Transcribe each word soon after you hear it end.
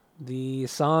The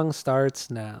song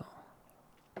starts now.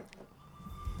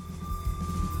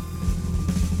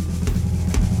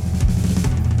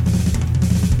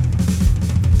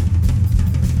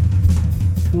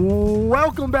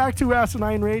 Welcome back to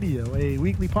Asinine Radio, a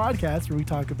weekly podcast where we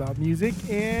talk about music,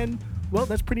 and, well,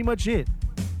 that's pretty much it.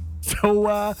 So,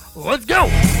 let's go!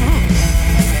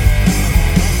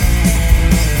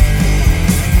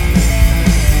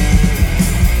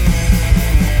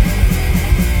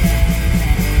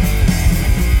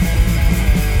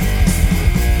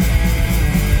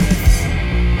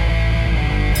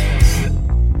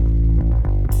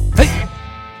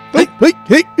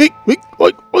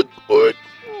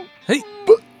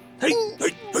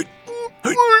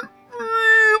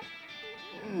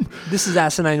 This is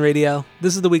Asinine Radio.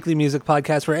 This is the weekly music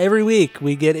podcast where every week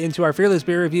we get into our Fearless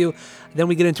Beer Review, then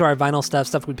we get into our vinyl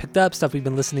stuff we picked up, stuff we've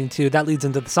been listening to. That leads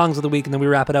into the songs of the week, and then we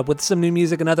wrap it up with some new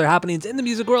music and other happenings in the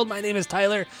music world. My name is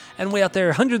Tyler, and way out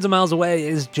there, hundreds of miles away,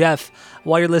 is Jeff.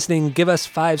 While you're listening, give us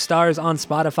 5 stars on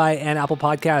Spotify and Apple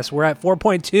Podcasts. We're at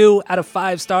 4.2 out of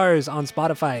 5 stars on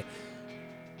Spotify.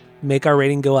 Make our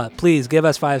rating go up. Please give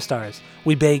us 5 stars.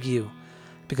 We beg you.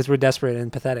 Because we're desperate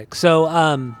and pathetic. So,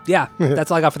 yeah,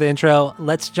 that's all I got for the intro.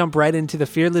 Let's jump right into the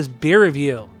Fearless Beer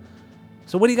Review.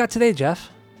 So what do you got today, Jeff?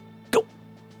 Go!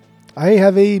 I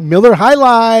have a Miller High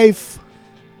Life.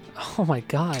 Oh, my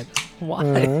God.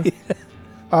 Why?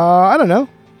 I don't know.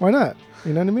 Why not?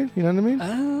 You know what I mean?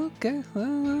 Okay.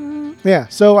 Yeah,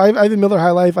 so I have a Miller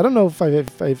High Life. I don't know if I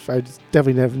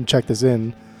definitely haven't checked this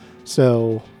in.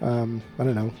 So, I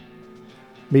don't know.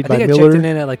 Made I by think I Miller. checked it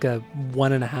in at like a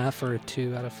 1.5 or a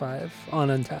 2 out of 5 on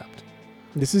Untapped.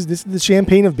 This is the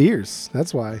champagne of beers.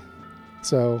 That's why.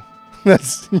 So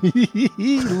that's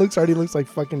already looks like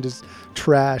fucking just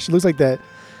trash. It looks like that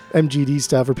MGD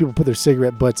stuff where people put their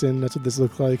cigarette butts in. That's what this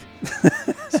looks like.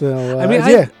 So I mean,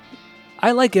 yeah.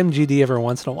 I like MGD every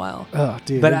once in a while. Oh,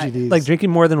 dude, but MGDs. drinking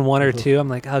more than 1 or 2, I'm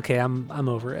like, okay, I'm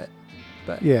over it.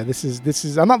 But yeah, this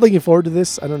is. I'm not looking forward to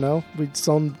this. I don't know.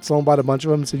 Someone bought a bunch of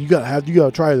them and said you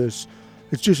gotta try this.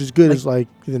 It's just as good as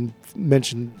then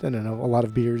mentioned. I don't know, a lot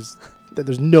of beers that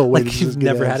there's no way. Like you've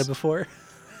never had it before.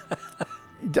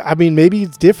 I mean, maybe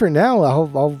it's different now.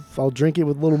 I'll drink it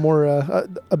with a little more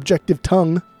objective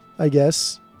tongue, I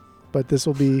guess. But this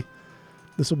will be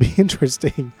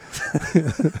interesting.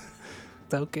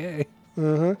 Okay.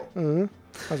 How's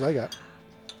what I got?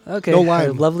 Okay. No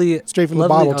lime. Lovely. Straight from the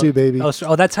bottle too, baby.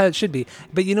 Oh, that's how it should be.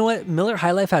 But you know what? Miller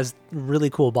High Life has really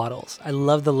cool bottles. I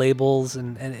love the labels,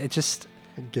 and it just,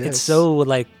 it's so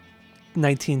like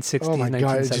 1960s, oh my 1970s.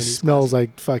 God, it just smells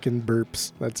like fucking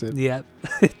burps. That's it. Yeah,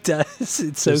 it does.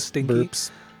 It's so Just stinky.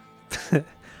 burps.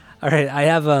 All right, I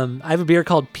have a beer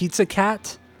called Pizza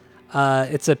Cat.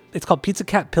 It's called Pizza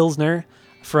Cat Pilsner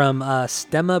from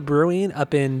Stemma Brewing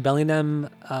up in Bellingham,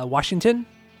 Washington.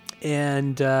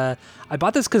 And I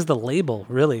bought this because the label,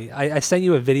 really. I sent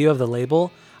you a video of the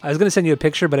label. I was going to send you a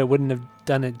picture, but it wouldn't have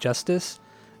done it justice.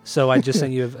 So I just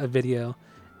sent you a video.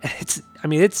 It's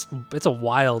a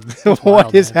wild.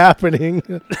 What is happening?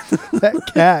 That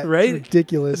cat, right?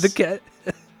 Ridiculous. The cat.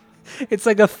 It's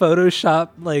like a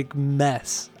Photoshop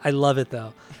mess. I love it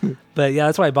though. But yeah,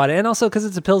 that's why I bought it, and also because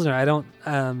it's a Pilsner. I don't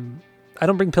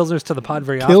bring Pilsners to the pod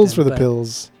very often. Kills for the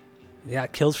pills. Yeah,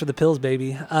 kills for the pills,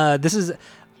 baby. This is.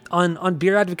 On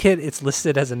Beer Advocate, it's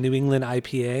listed as a New England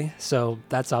IPA, so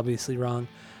that's obviously wrong.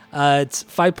 It's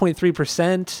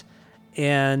 5.3%,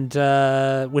 and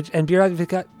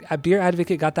Beer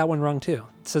Advocate got that one wrong too.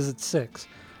 It says it's 6,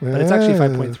 but it's actually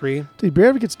 5.3. Dude, Beer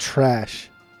Advocate's trash.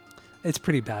 It's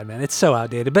pretty bad, man. It's so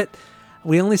outdated, but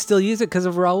we only still use it because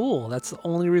of Raul. That's the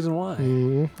only reason why.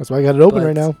 That's why I got it open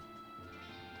right now.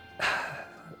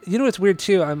 You know what's weird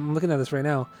too? I'm looking at this right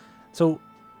now. So.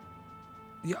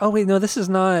 Oh wait, no, this is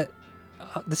not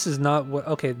what.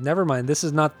 Okay, never mind. This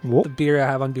is not the beer I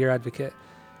have on Beer Advocate.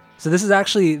 So this is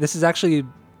actually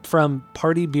from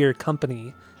Party Beer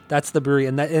Company. That's the brewery,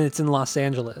 and it's in Los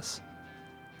Angeles.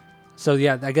 So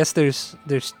yeah, I guess there's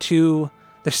two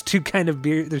kind of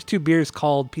beer. There's 2 beers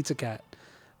called Pizza Cat,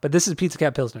 but this is Pizza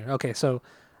Cat Pilsner. Okay, so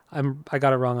I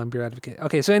got it wrong on Beer Advocate.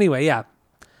 Okay, so anyway, yeah,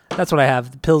 that's what I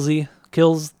have. The Pilsy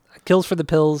kills for the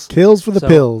pills. Kills for the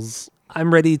pills.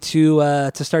 I'm ready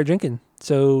to start drinking.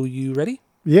 So you ready?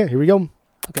 Yeah, here we go.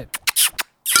 Okay.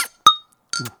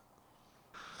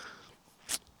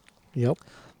 Yep.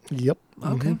 Okay.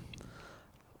 Mm-hmm.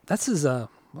 That's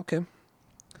okay.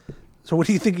 So what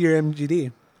do you think of your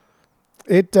MGD?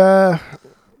 It I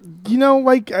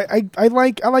like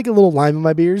a little lime in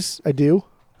my beers. I do.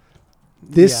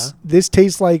 This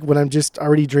tastes like when I'm just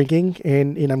already drinking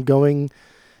and I'm going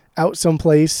out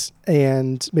someplace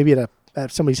and maybe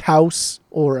at somebody's house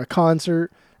or a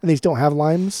concert, and they just don't have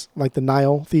limes. Like the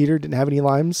Nile Theater didn't have any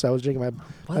limes, so I was drinking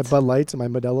my Bud Lights and my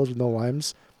Modelo's with no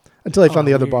limes until I found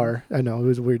the other bar. I know, it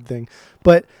was a weird thing.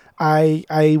 But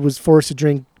I was forced to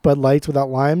drink Bud Lights without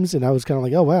limes, and I was kind of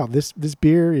like, oh, wow, this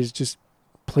beer is just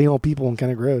plain old people and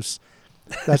kind of gross.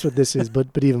 That's what this is, but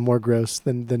even more gross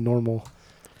than normal.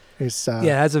 It's, it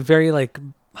has a very like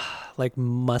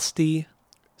musty.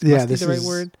 Yeah, this is the right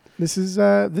word. This is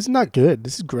not good.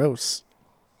 This is gross.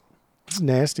 This is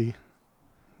nasty.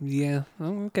 Yeah.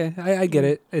 Oh, okay. I get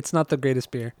it. It's not the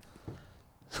greatest beer.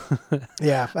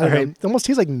 Yeah. I don't know. It almost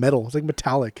tastes like metal. It's like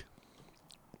metallic.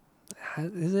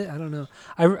 Is it? I don't know.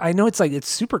 I know it's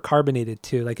super carbonated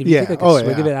too. Like if you take like a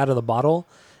swig of it out of the bottle,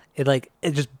 it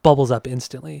just bubbles up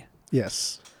instantly.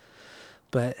 Yes.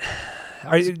 But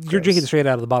you're drinking straight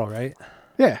out of the bottle, right?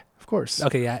 Yeah, of course.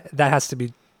 Okay, yeah. That has to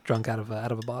be drunk out of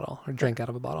a bottle or drank out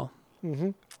of a bottle.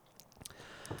 Mm-hmm.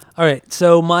 All right.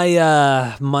 So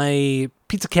my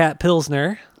Pizza Cat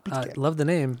Pilsner. Love the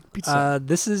name. Pizza.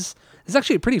 This is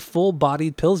actually a pretty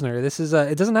full-bodied Pilsner. This is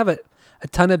it doesn't have a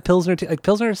ton of Pilsner. Like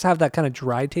Pilsners have that kind of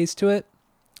dry taste to it.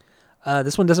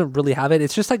 This one doesn't really have it.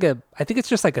 It's just I think it's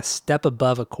just like a step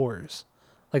above a Coors,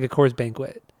 like a Coors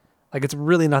Banquet. Like it's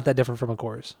really not that different from a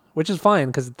Coors, which is fine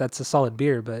because that's a solid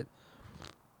beer. But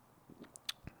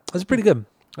it's pretty good.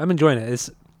 I'm enjoying it.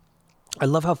 I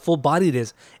love how full-bodied it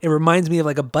is. It reminds me of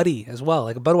like a Buddy as well,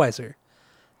 like a Budweiser.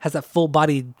 Has that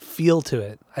full-bodied feel to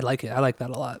it. I like it. I like that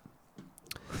a lot.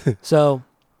 So,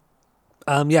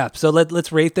 yeah. So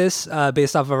let's rate this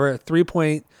based off of our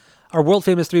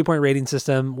world-famous 3-point rating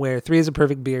system, where 3 is a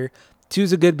perfect beer, 2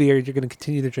 is a good beer you're going to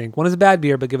continue to drink, 1 is a bad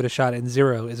beer but give it a shot, and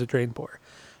 0 is a drain pour.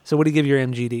 So what do you give your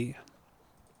MGD?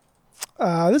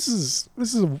 This is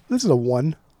a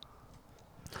 1.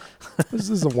 This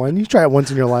is a 1. You try it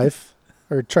once in your life,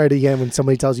 or try it again when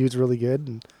somebody tells you it's really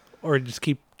good, or just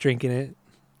keep drinking it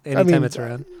anytime it's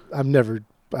around. I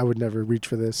would never reach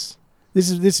for this.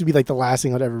 This would be like the last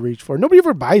thing I'd ever reach for. Nobody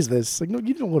ever buys this. Like, no,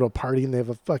 you don't go to a party and they have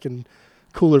a fucking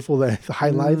cooler full of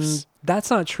High Lifes. That's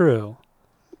not true.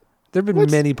 There have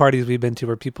been many parties we've been to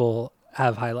where people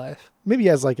have High Life. Maybe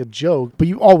as like a joke, but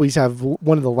you always have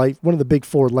one of the big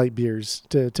 4 light beers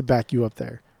to back you up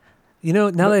there. You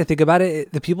know, now that I think about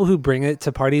it, the people who bring it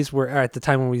to parties or at the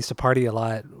time when we used to party a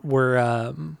lot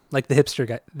were like the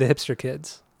hipster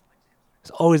kids.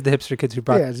 It's always the hipster kids who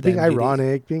brought. Yeah, it's being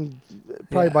ironic,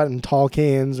 probably bought it in tall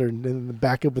cans or in the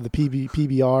backup with the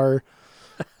PBR.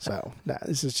 So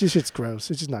it's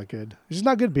gross. It's just not good. It's just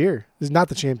not good beer. It's not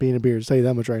the champagne of beers. I'll tell you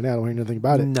that much right now. I don't hear nothing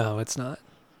about it. No, it's not.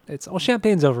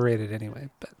 Champagne's overrated anyway.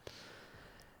 But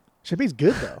champagne's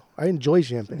good though. I enjoy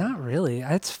champagne. Not really.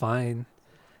 It's fine.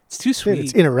 It's too sweet.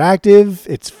 It's interactive.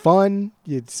 It's fun.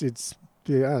 It's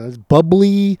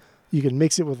bubbly. You can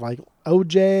mix it with like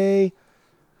OJ.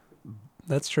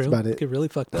 That's true. That's about it. Get really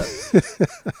fucked up.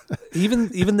 Even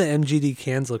the MGD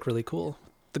cans look really cool.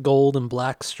 The gold and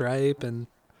black stripe and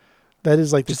that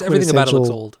is like just everything about it looks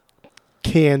old.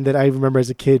 Can that I remember as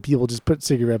a kid, people just put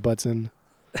cigarette butts in.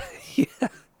 Yeah,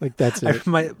 like that's it.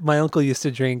 My uncle used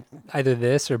to drink either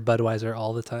this or Budweiser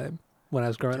all the time when I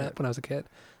was growing up. When I was a kid,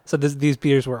 so these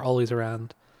beers were always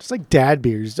around. Just like dad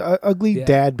beers, ugly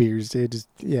dad beers. They just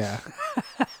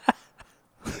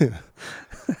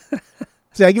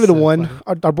So I give it a 1.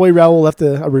 Our boy Raul left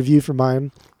a review for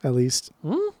mine, at least.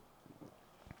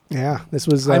 Yeah, this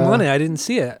was. I'm on it. I didn't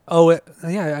see it. Oh,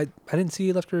 I didn't see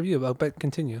you left a review. But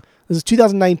continue. This is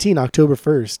 2019, October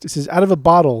 1st. It says, "Out of a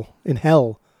bottle in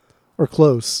hell, or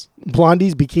close,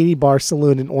 Blondie's Bikini Bar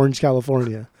Saloon in Orange,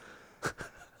 California.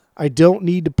 I don't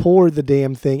need to pour the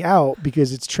damn thing out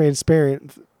because it's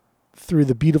transparent through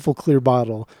the beautiful clear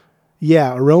bottle.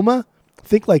 Yeah, aroma."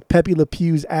 Think like Pepe Le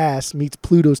Pew's ass meets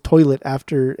Pluto's toilet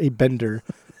after a bender.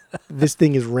 This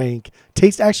thing is rank.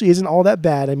 Taste actually isn't all that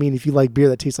bad. I mean, if you like beer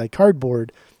that tastes like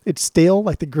cardboard, it's stale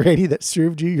like the granny that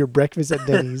served you your breakfast at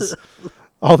Denny's.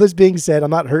 All this being said, I'm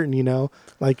not hurting,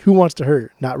 Like, who wants to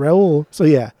hurt? Not Raul. So,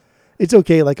 yeah, it's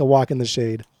okay like a walk in the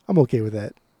shade. I'm okay with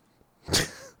that.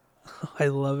 I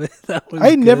love it.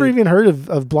 I had never even heard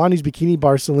of Blondie's Bikini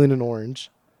Bar Saloon in Orange.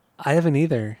 I haven't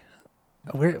either.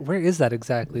 Where is that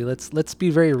exactly? Let's be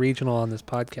very regional on this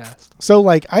podcast. So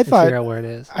like I thought, figure out where it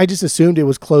is. I just assumed it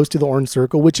was close to the Orange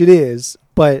Circle, which it is,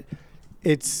 but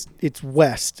it's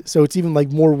west, so it's even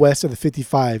like more west of the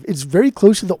 55. It's very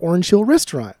close to the Orange Hill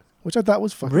restaurant, which I thought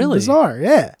was fucking bizarre.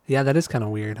 Yeah, that is kind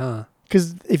of weird, huh?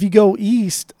 Because if you go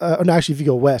east, if you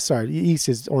go west, east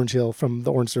is Orange Hill from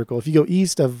the Orange Circle. If you go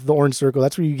east of the Orange Circle,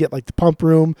 that's where you get like the Pump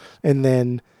Room and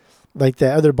then like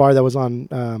that other bar that was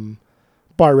on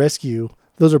Bar Rescue.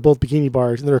 Those are both bikini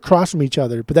bars, and they're across from each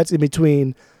other. But that's in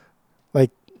between,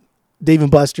 like Dave and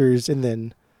Buster's, and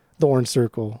then the Orange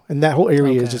Circle, and that whole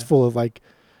area is Okay. just full of like,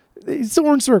 it's the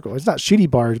Orange Circle. It's not shitty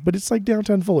bars, but it's like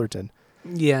downtown Fullerton.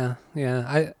 Yeah,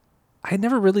 yeah. I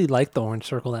never really liked the Orange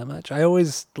Circle that much. I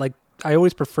always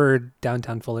preferred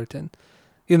downtown Fullerton,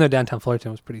 even though downtown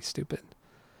Fullerton was pretty stupid.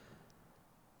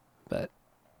 But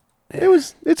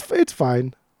It's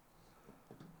fine.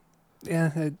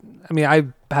 yeah, I mean, I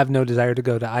have no desire to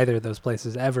go to either of those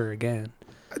places ever again.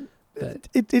 But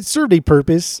It served a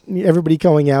purpose. Everybody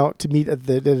going out to meet at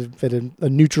a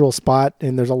neutral spot,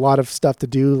 and there's a lot of stuff to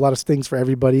do, a lot of things for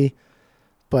everybody.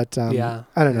 But yeah,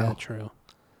 I don't yeah, know. True.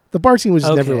 The bar scene was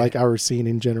just never Okay. like our scene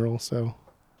in general. So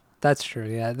That's true.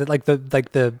 Yeah,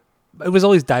 it was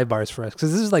always dive bars for us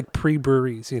because this is like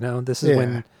pre-breweries. You know, this is Yeah.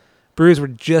 when breweries were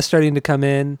just starting to come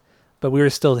in, but we were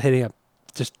still hitting up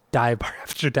just dive bar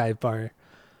after dive bar,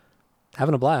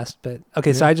 having a blast. But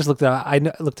okay, so Yeah. I just looked it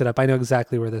up. Looked it up. I know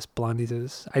exactly where this Blondie's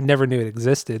is. I never knew it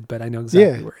existed, but I know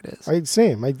exactly Yeah. where it is.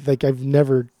 same. I've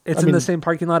never. It's I in mean, the same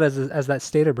parking lot as that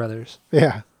Stater Brothers.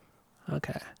 Yeah.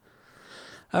 Okay.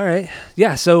 All right.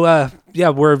 Yeah. So,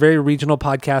 we're a very regional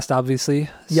podcast, obviously.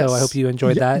 So Yes. I hope you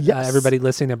enjoyed that. Yes. Everybody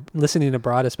listening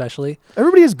abroad, especially.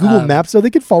 Everybody has Google Um, Maps, so they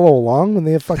could follow along when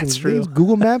they have fucking That's true. they use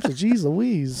Google Maps. Jeez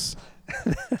Louise.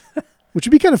 Which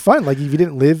would be kind of fun. Like if you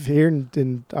didn't live here,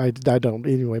 and I don't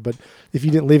anyway, but if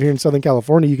you didn't live here in Southern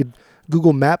California, you could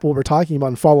Google Map what we're talking about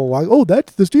and follow along. Oh,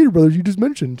 that's the Stater Brothers you just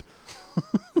mentioned.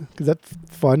 Because that's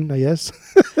fun, I guess.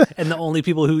 And the only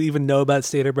people who even know about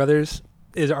Stater Brothers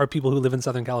are people who live in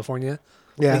Southern California.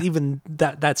 Yeah. Like even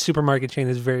that supermarket chain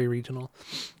is very regional.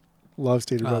 Love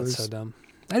Stater Oh, Brothers. it's so dumb.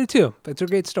 I do too. It's a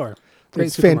great store. Great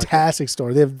It's a supermarket. fantastic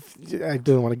store. They have. I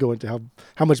don't want to go into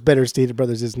how much better Stater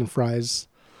Brothers is than Fry's.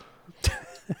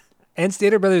 And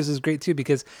Stater Brothers is great too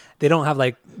because they don't have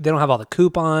all the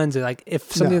coupons. Or like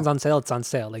if something's on sale, it's on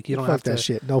sale. Like you don't Fuck have that to.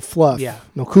 shit. No fluff. Yeah.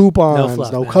 No coupons.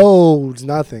 fluff, No man. codes.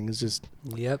 Nothing. It's just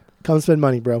Yep. come spend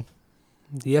money, bro.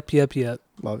 Yep.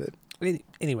 Love it.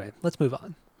 Anyway, let's move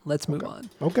on.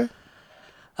 Okay.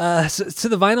 So to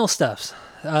the vinyl stuffs.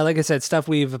 Like I said, stuff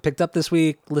we've picked up this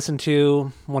week, listened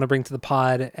to, want to bring to the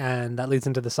pod, and that leads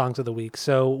into the songs of the week.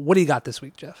 So what do you got this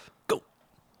week, Jeff? Go.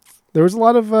 There was a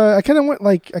lot of. I kind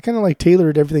of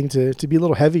tailored everything to be a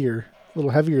little heavier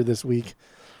this week,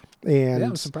 and Yeah, I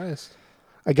was surprised.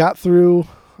 I got through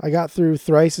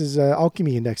Thrice's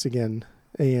Alchemy Index again,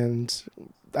 and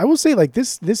I will say like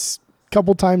this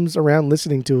couple times around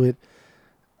listening to it,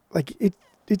 like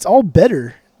it's all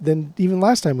better than even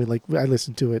last time I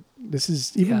listened to it. This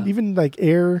is even like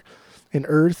Air and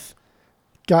Earth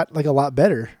got like a lot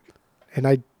better, and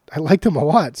I liked them a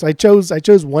lot. So I chose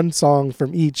one song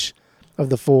from each of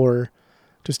the four,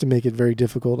 just to make it very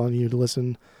difficult on you to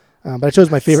listen. But I chose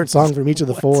my favorite song from each of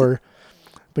the four.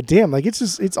 But damn, like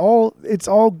it's all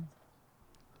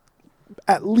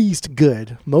at least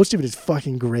good. Most of it is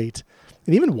fucking great.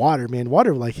 And even Water, man,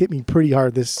 Water like hit me pretty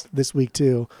hard this week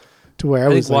too, to where I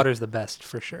was think Water's the best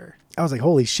for sure. I was like,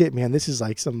 holy shit, man, this is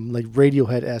like some like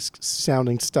Radiohead-esque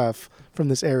sounding stuff from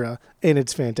this era, and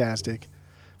it's fantastic.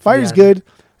 Fire's Yeah. good.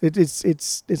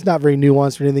 It's not very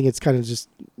nuanced or anything. It's kind of just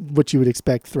what you would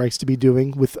expect Thrice to be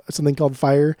doing with something called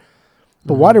Fire.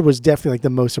 But Water was definitely like the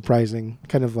most surprising,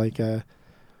 kind of like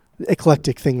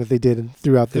eclectic thing that they did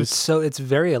throughout this. It's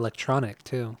very electronic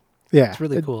too. Yeah, It's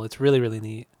really cool. It's really, really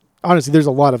neat. honestly, there's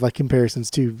a lot of like comparisons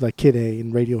to like Kid A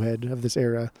and Radiohead of this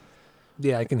era.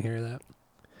 Yeah, I can hear that.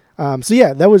 So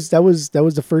yeah, that was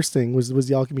the first thing was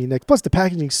the Alchemy Index. Plus the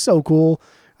packaging's so cool.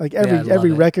 Like I love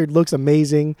every it. record looks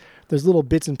amazing. There's little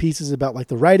bits and pieces about like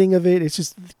the writing of it. It's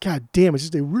just god damn, it's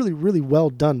just a really, really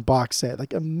well done box set.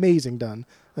 Like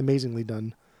amazingly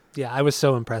done. Yeah, I was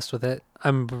so impressed with it.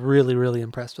 I'm really, really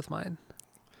impressed with mine.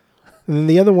 And then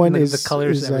the other one And is the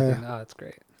colors, is, everything. Oh, it's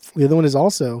great. the other one is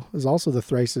also the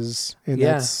Thrices, and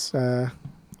Yeah.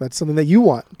 that's something that you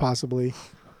want possibly.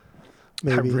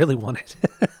 Maybe. I really want it.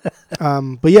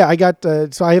 But yeah, I got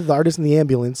so I have the Artist in the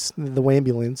Ambulance, the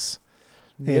Wambulance,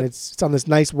 and Yep. it's on this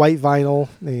nice white vinyl,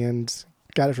 and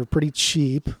got it for pretty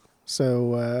cheap.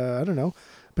 So I don't know,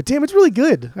 but damn, it's really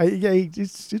good.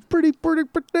 It's pretty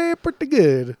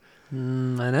good.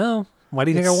 I know. Why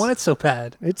do you think I It's- want it so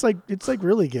bad? It's like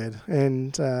really good,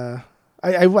 and I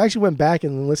actually went back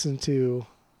and listened to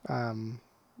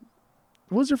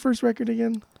what was their first record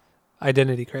again?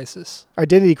 Identity Crisis.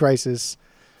 Identity Crisis,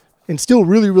 and still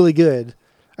really, really good.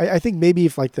 I think maybe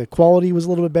if like the quality was a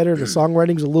little bit better, the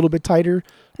songwriting was a little bit tighter,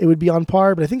 it would be on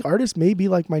par. But I think Artist may be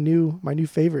like my new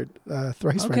favorite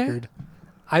Thrice Okay. record.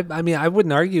 I mean, I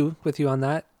wouldn't argue with you on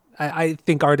that. I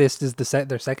think Artist is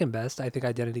their second best. I think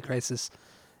Identity Crisis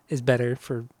is better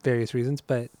for various reasons.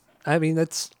 But I mean,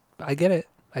 I get it.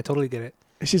 I totally get it.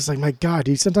 it's just like, my God,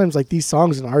 dude, sometimes like these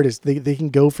songs and artists, they can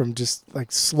go from just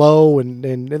like slow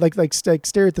and like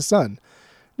Stare at the Sun.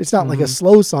 It's not like a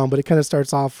slow song, but it kind of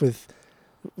starts off with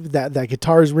that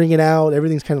guitar's ringing out,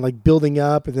 everything's kind of like building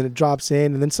up, and then it drops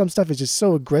in, and then some stuff is just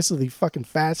so aggressively fucking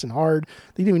fast and hard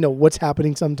that you don't even know what's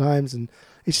happening sometimes, and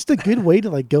it's just a good way to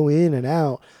like go in and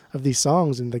out of these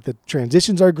songs, and like the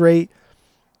transitions are great.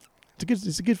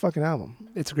 It's a good fucking album.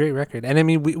 It's a great record. And I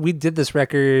mean, we did this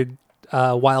record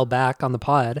a while back on the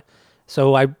pod.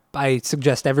 So I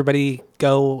suggest everybody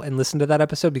go and listen to that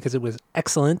episode because it was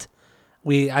excellent.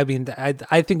 I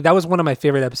think that was one of my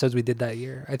favorite episodes we did that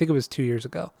year. I think it was 2 years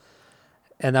ago.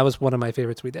 And that was one of my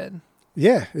favorites we did.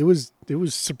 Yeah, it was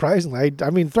surprisingly.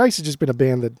 I mean, Thrice has just been a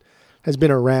band that has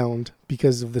been around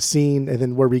because of the scene and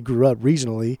then where we grew up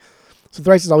regionally. So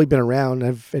Thrice has always been around.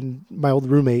 And my old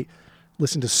roommate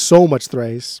listened to so much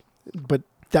Thrice, but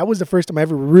that was the first time I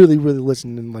ever really, really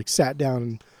listened and like sat down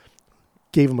and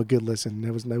gave them a good listen.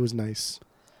 That was nice.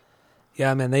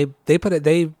 Yeah, man,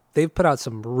 they've put out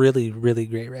some really, really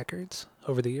great records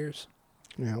over the years.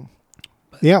 Yeah.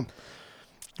 Yeah.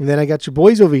 And then I got your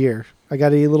boys over here. I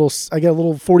got a little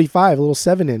 45, a little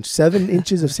 7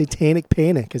 inches of Satanic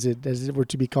Panic, as it were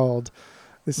to be called.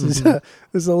 This is a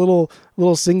little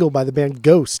single by the band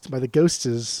Ghost, by the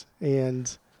Ghostes,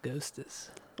 and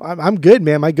I'm good,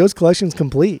 man. My Ghost collection's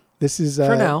complete. This is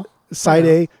for now. Side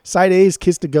A is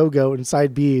Kiss the Go-Go, and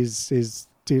side B is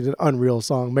dude, an unreal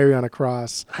song, Mariana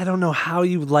Cross. I don't know how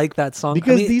you like that song.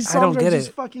 Because these songs are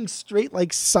just fucking straight like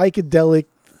psychedelic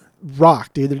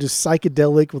rock, dude. They're just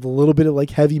psychedelic with a little bit of like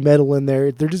heavy metal in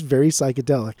there. They're just very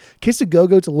psychedelic. Kiss the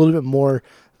Go-Go, it's a little bit more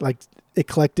like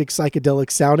eclectic psychedelic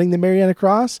sounding than Mariana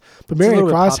Cross, but Mariana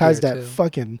Cross has that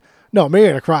fucking... No,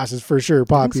 Mariana Cross is for sure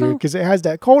popular because it has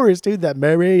that chorus, dude, that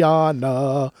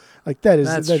Mariana. Like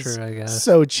that's true, I guess.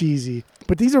 So cheesy.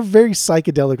 But these are very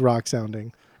psychedelic rock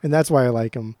sounding, and that's why I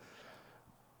like them.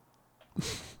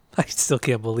 I still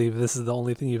can't believe this is the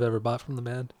only thing you've ever bought from the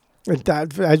band.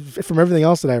 From everything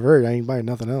else that I've heard, I ain't buying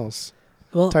nothing else.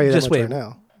 Well, I'll tell you just that much wait. right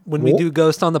now. When we do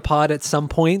Ghost on the pod at some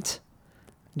point,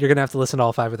 you're going to have to listen to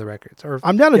all 5 of the records.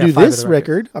 I'm down to do this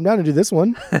record. I'm down to do this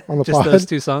one on the just pod. Those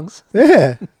 2 songs?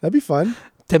 Yeah, that'd be fun.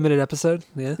 10-minute episode?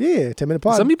 Yeah. Yeah, 10-minute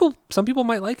pod. Some people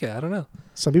might like it. I don't know.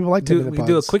 Some people like 10-minute pods. We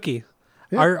do a quickie.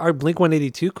 Yeah. Our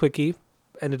Blink-182 quickie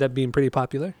ended up being pretty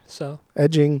popular. So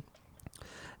edging.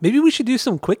 Maybe we should do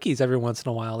some quickies every once in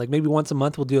a while. Like maybe once a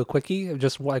month we'll do a quickie of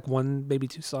just like 1, maybe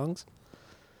 2 songs.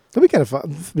 That'd be kind of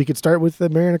fun. We could start with the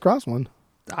Mariana Cross one.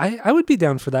 I would be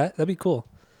down for that. That'd be cool.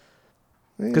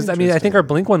 Because I mean, I think our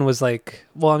Blink one was like,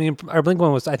 our Blink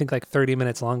one was I think like 30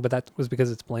 minutes long, but that was because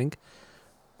it's Blink.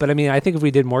 But I mean, I think if we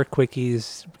did more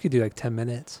quickies, we could do like 10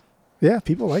 minutes. Yeah,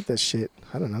 people like that shit.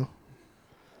 I don't know.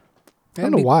 I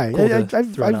don't know why. Cool I've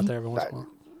throw it out there every once in a while.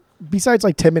 Besides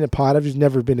like 10-minute pod, I've just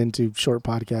never been into short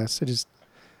podcasts.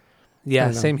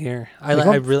 Same here. I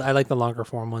like the longer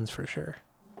form ones for sure.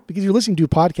 Because you're listening to a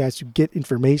podcast, you get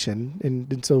information,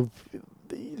 and so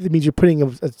it means you're putting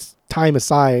a time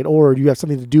aside, or you have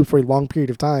something to do for a long period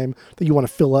of time that you want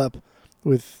to fill up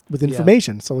with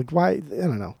information. Yeah. So like, why? I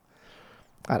don't know.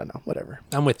 Whatever.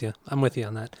 I'm with you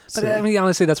on that. But I mean,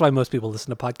 honestly, that's why most people listen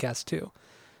to podcasts too.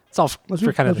 It's all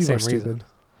for kind of the same reason.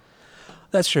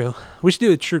 That's true. We should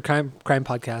do a true crime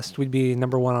podcast. We'd be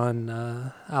number 1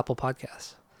 on Apple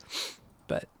Podcasts.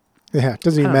 But yeah, it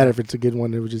doesn't even matter if it's a good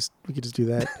one. We could just do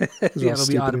that. Yeah, it'll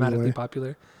be automatically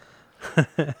popular.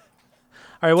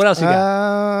 All right, what else you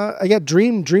got? I got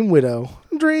Dream Widow.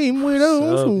 Dream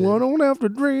Widows who don't have to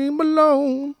dream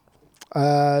alone.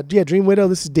 Dream Widow.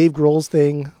 This is Dave Grohl's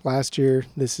thing last year.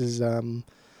 This is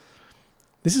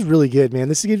really good, man.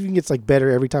 This even gets like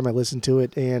better every time I listen to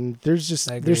it, and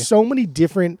there's so many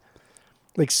different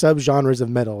like subgenres of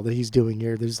metal that he's doing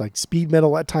here. There's like speed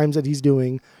metal at times that he's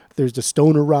doing. There's the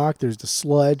stoner rock. There's the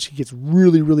sludge. He gets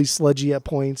really, really sludgy at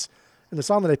points. And the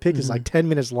song that I picked is like 10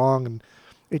 minutes long, and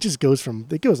it just goes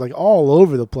like all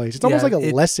over the place. It's almost like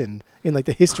a lesson in like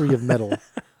the history of metal.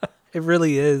 It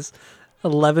really is.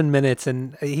 11 minutes,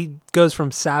 and he goes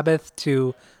from Sabbath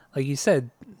to, like you said,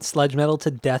 sludge metal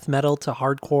to death metal to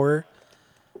hardcore.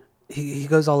 He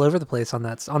goes all over the place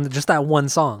on just that one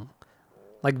song.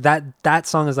 Like that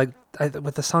song is like,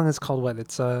 what the song is called, what?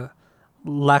 It's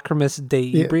Lacrimus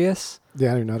de Ebrius. Yeah,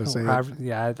 I don't even know how to say it.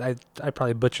 Yeah, I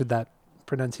probably butchered that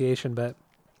pronunciation, but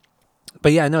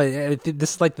yeah, no,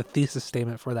 this is like the thesis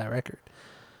statement for that record.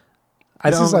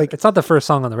 It's not the first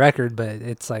song on the record, but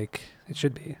it's like, it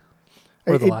should be.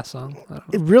 Or the last song. I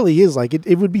don't know. It really is. Like,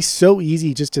 it would be so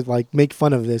easy just to like make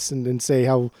fun of this and say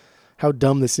how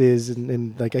dumb this is.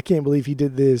 And like, I can't believe he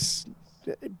did this.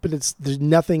 there's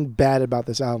nothing bad about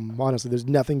this album. Honestly, there's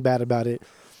nothing bad about it.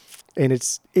 And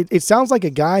it sounds like a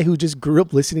guy who just grew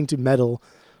up listening to metal,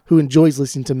 who enjoys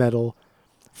listening to metal,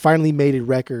 finally made a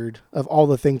record of all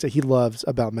the things that he loves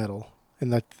about metal.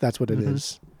 And that's what it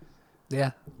is.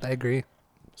 Yeah, I agree.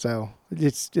 So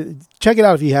check it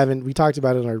out if you haven't. We talked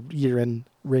about it in our year-end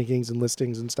rankings and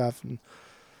listings and stuff. And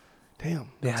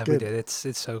damn, yeah, we did. It's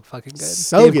so fucking good.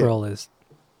 So Dave good. Grohl is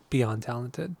beyond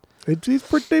talented. He's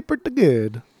pretty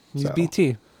good. He's So,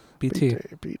 BT.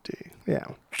 Yeah.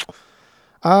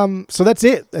 So that's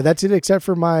it. That's it, except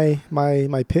for my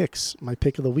picks. My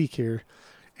pick of the week here,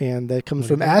 and that comes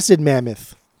from Acid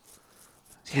Mammoth.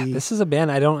 Yeah, this is a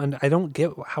band I don't get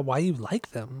why you like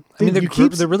them. I Dude, mean,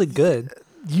 they're really good.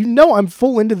 You know, I'm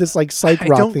full into this like psych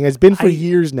rock thing. It's been for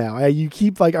years now. You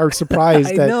keep are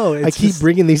surprised that I keep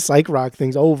bringing these psych rock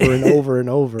things over and over and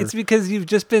over. It's because you've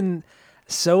just been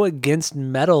so against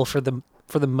metal for the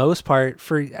most part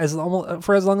for as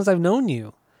long as I've known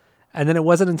you. And then it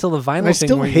wasn't until the vinyl I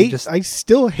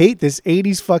still hate this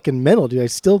 80s fucking metal, dude. I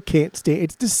still can't stay.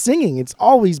 It's the singing. It's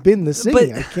always been the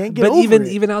singing. I can't get over it. But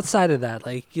even outside of that,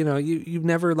 like, you know, you've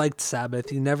never liked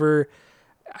Sabbath. You never.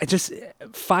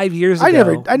 5 years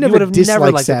ago, I never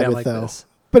disliked Sabbath though. This.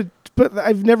 But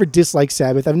I've never disliked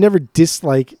Sabbath. I've never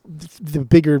disliked the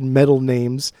bigger metal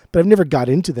names, but I've never got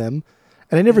into them.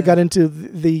 And I never got into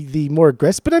the more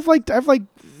aggressive. But I've liked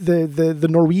the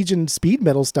Norwegian speed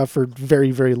metal stuff for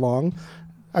very, very long.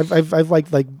 I've liked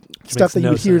stuff that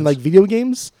you would hear in like video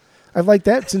games. I've liked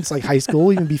that since like high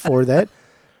school, even before that.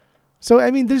 So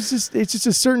I mean, it's just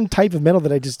a certain type of metal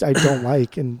that I don't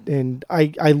like, and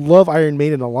I love Iron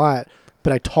Maiden a lot,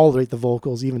 but I tolerate the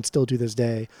vocals even still to this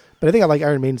day. But I think I like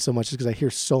Iron Maiden so much just because I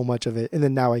hear so much of it, and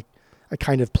then now I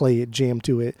kind of play it, jam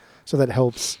to it, so that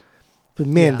helps. But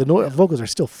man, vocals are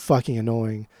still fucking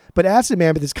annoying. But Acid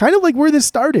Mammoth is kind of like where this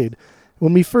started.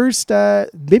 When we first,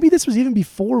 maybe this was even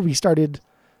before we started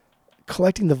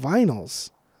collecting the vinyls.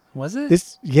 Was it?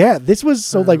 This was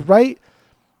so like right.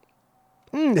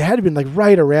 It had to have been like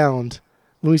right around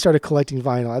when we started collecting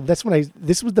vinyl.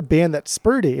 This was the band that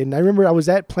spurred it. And I remember I was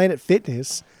at Planet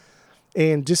Fitness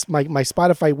and just my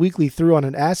Spotify weekly threw on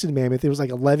an Acid Mammoth. It was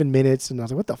like 11 minutes. And I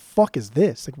was like, what the fuck is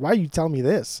this? Like, why are you telling me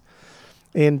this?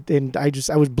 And I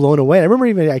was blown away. I remember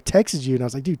even I texted you and I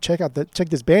was like, dude, check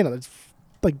this band out. It's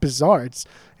like bizarre.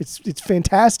 It's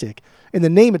fantastic. And the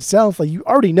name itself, like you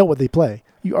already know what they play.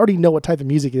 You already know what type of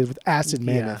music it is with Acid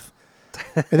Mammoth.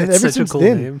 And then ever since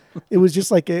then, it was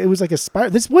just like a spiral.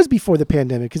 This was before the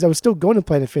pandemic because I was still going to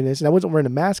Planet Fitness and I wasn't wearing a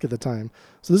mask at the time.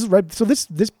 So this is right. So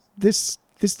this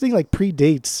thing like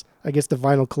predates, I guess, the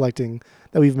vinyl collecting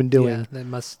that we've been doing. Yeah, that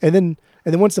must. And then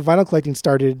once the vinyl collecting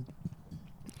started,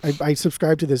 I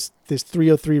subscribed to this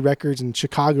 303 Records in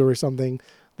Chicago or something.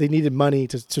 They needed money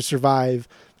to survive,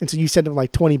 and so you send them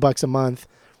like $20 a month,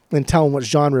 and tell them what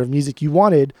genre of music you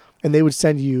wanted, and they would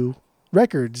send you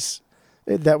records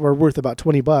that were worth about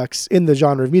 $20 in the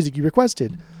genre of music you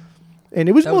requested. And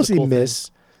it was mostly a miss.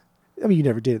 I mean, you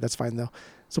never did it. That's fine though.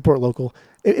 Support local.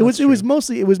 It was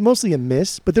mostly a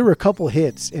miss, but there were a couple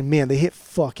hits, and man, they hit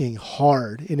fucking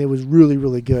hard, and it was really,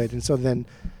 really good. And so then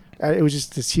it was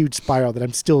just this huge spiral that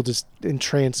I'm still just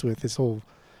entranced with, this whole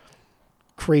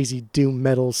crazy doom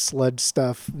metal sludge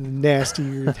stuff.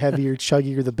 Nastier, heavier,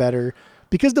 chuggier, the better.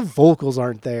 Because the vocals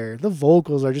aren't there. The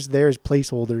vocals are just there as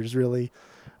placeholders, really.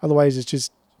 Otherwise, it's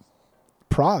just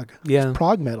prog. Yeah. It's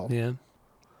prog metal. Yeah.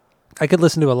 I could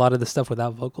listen to a lot of the stuff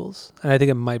without vocals, and I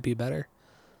think it might be better.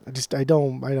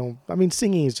 I mean,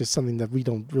 singing is just something that we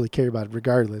don't really care about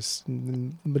regardless.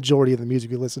 The majority of the music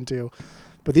we listen to.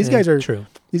 But these guys are true.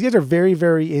 These guys are very,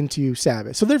 very into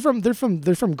Sabbath. So they're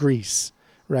from Greece,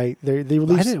 right? They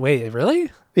released. Wait,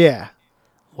 really? Yeah.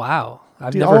 Wow.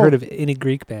 I've never heard of any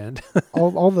Greek band.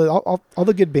 all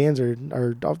the good bands are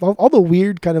all the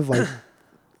weird kind of like.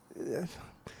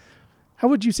 How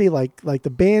would you say like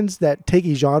the bands that take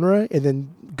a genre and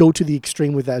then go to the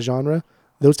extreme with that genre?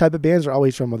 Those type of bands are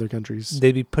always from other countries.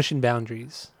 They'd be pushing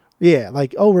boundaries. Yeah,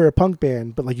 like, oh, we're a punk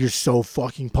band, but like you're so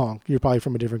fucking punk. You're probably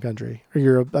from a different country. Or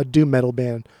you're a doom metal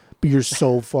band, but you're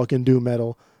so fucking doom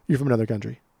metal. You're from another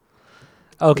country.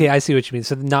 Okay, I see what you mean.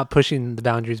 So not pushing the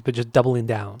boundaries, but just doubling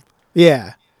down.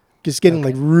 Yeah. Just getting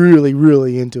like really,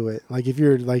 really into it. Like if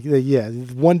you're like,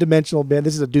 one-dimensional band,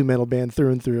 this is a doom metal band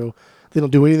through and through. They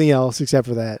don't do anything else except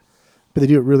for that. But they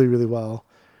do it really, really well.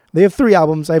 They have 3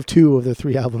 albums. I have 2 of their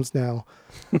 3 albums now.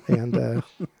 And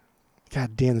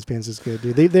God damn, this band's is good,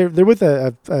 dude. They're with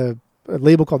a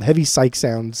label called Heavy Psych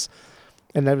Sounds.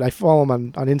 And I follow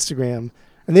them on Instagram.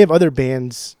 And they have other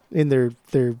bands in their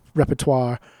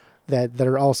repertoire that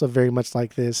are also very much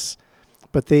like this.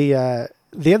 But they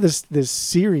they have this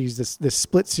series, this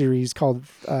split series called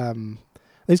I think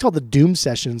it's called the Doom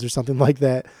Sessions or something like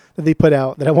that they put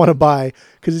out that I want to buy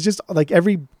because it's just like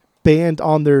every band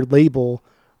on their label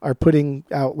are putting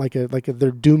out like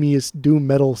their doomiest doom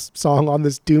metal song on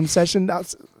this Doom Session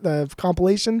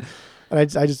compilation,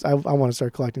 and I want to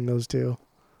start collecting those too.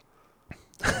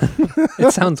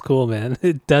 It sounds cool, man.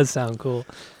 It does sound cool.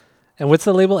 And what's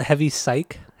the label? Heavy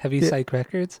Psych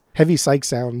Records. Heavy Psych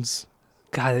Sounds.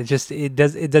 God, it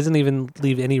doesn't even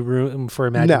leave any room for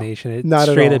imagination. It not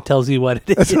straight at all. up tells you what it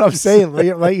is. That's what I'm saying.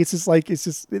 Like it's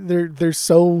just they're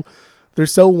so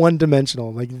one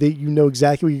dimensional. Like you know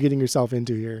exactly what you're getting yourself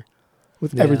into here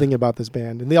with everything about this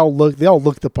band, and they all look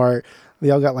the part. They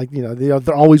all got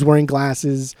they're always wearing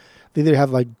glasses. They either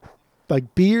have like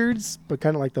beards, but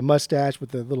kind of like the mustache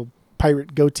with the little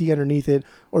pirate goatee underneath it,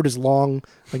 or just long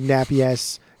like nappy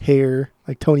ass hair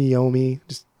like Tony Iommi,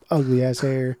 just ugly ass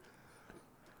hair.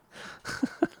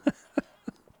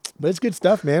 But it's good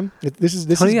stuff, man. This is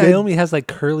Tony good. Iommi has like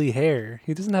curly hair.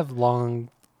 He doesn't have long,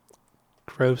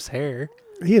 gross hair.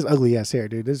 He has ugly ass hair,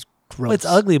 dude. It's gross. Well, it's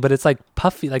ugly, but it's like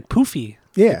puffy, like poofy.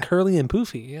 Yeah, like curly and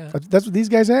poofy. Yeah, that's what these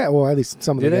guys have. Well, at least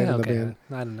some of the Do they? guys in the Okay. band.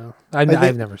 I don't know.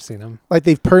 I've never seen them. Like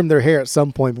they've permed their hair at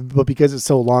some point, but because it's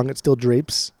so long, it still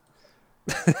drapes.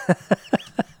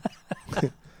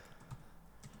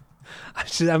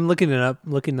 I'm looking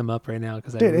them up right now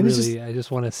because I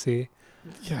just want to see.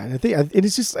 Yeah, I think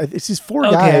it's just four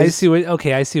Okay, guys.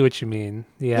 I see what you mean.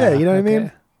 Yeah, Yeah, you know what I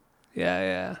mean.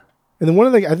 Yeah. And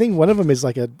then I think one of them is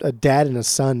like a dad and a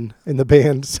son in the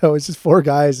band. So it's just four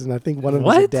guys, and I think one of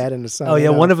them is a dad and a son. Oh yeah,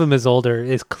 one of them is older.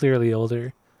 Is clearly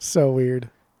older. So weird.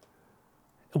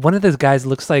 One of those guys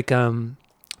looks like the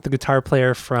guitar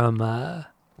player from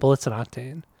Bullets and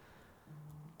Octane,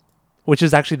 which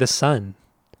is actually the son.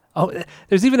 Oh,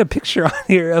 there's even a picture on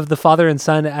here of the father and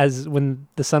son as when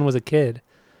the son was a kid.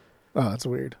 Oh, that's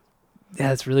weird.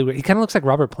 Yeah, it's really weird. He kind of looks like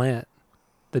Robert Plant.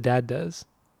 The dad does.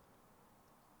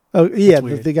 Oh yeah,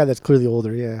 the guy that's clearly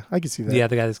older. Yeah, I can see that. Yeah,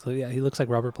 the guy that's clearly. Yeah, he looks like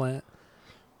Robert Plant.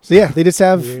 So yeah, they just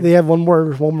have Weird. they have one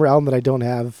more album that I don't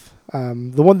have.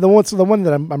 The one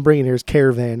that I'm bringing here is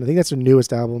Caravan. I think that's their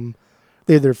newest album.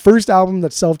 They have their first album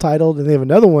that's self-titled, and they have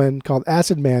another one called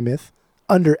Acid Mammoth,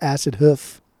 Under Acid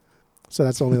Hoof. So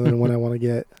that's the only other one I want to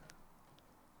get.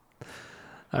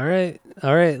 All right.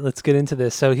 Let's get into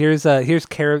this. So here's a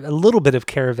little bit of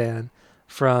Caravan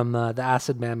from the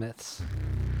Acid Mammoths.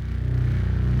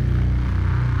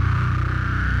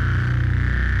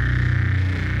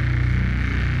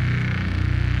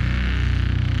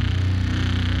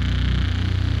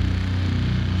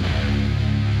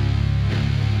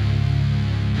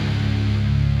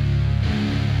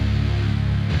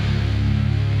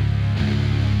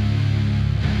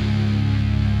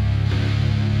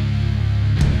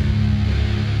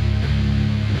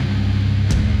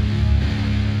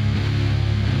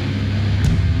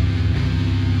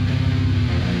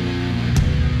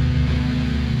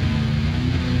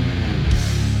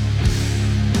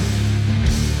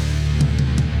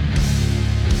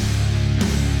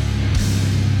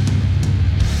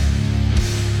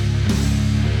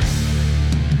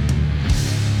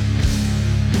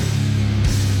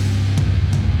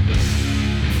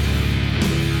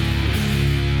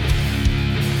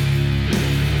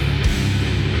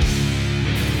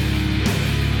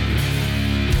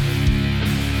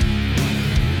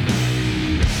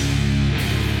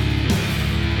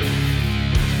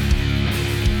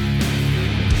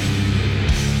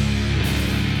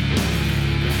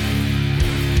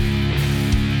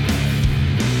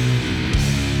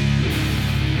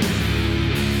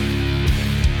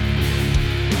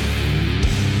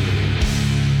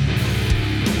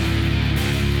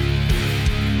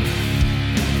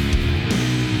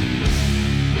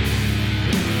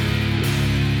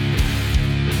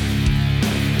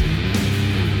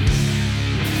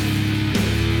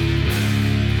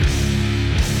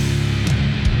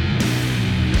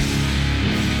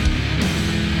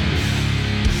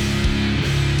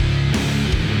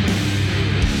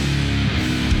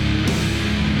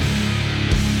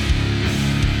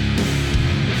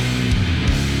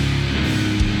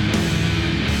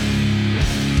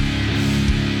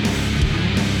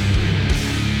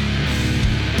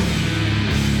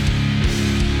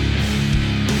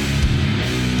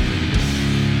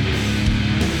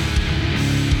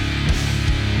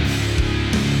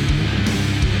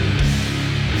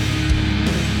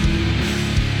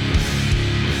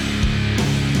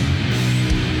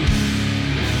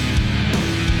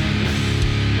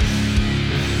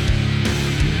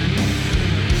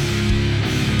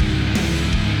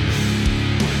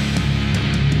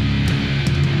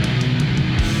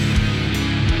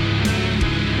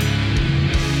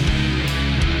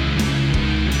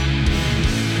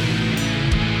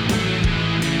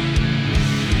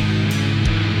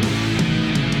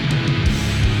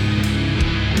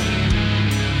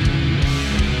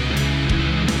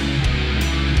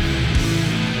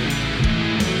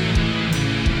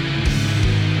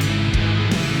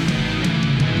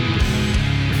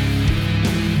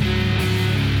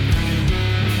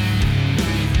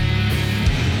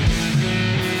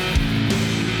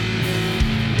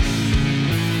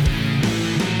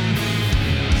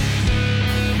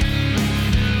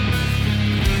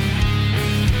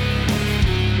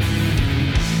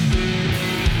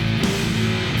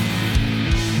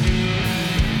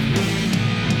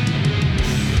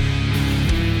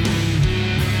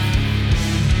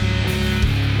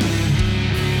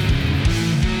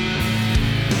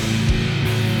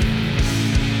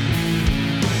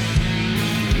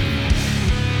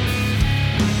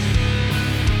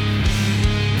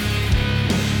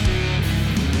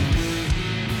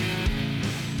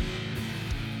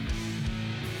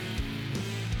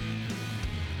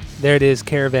 There it is,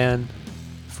 Caravan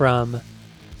from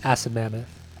Acid Mammoth.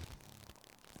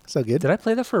 So good. Did I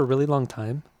play that for a really long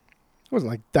time? It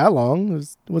wasn't like that long. It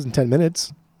wasn't 10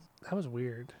 minutes. That was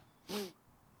weird.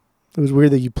 It was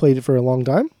weird that you played it for a long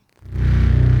time.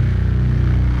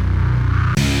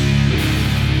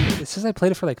 It says I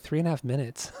played it for like 3.5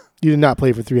 minutes. You did not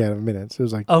play for 3.5 minutes. It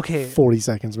was like Okay. 40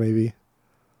 seconds maybe.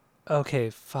 Okay,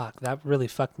 fuck. That really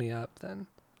fucked me up then.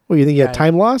 Well, you think you had Right.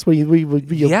 time loss? Where you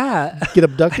Yeah. get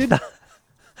abducted?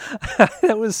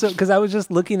 That was so, because I was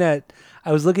looking at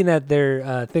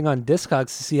their thing on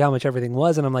Discogs to see how much everything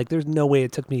was, and I'm like, there's no way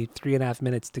it took me 3.5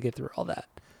 minutes to get through all that.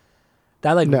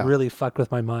 That like No. really fucked with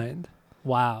my mind.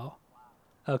 Wow.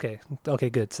 Okay,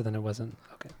 good. So then it wasn't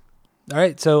okay. All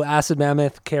right, so Acid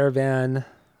Mammoth, Caravan,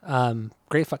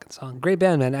 great fucking song, great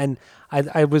band, man. And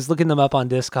I was looking them up on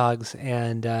Discogs,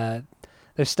 and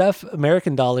their stuff,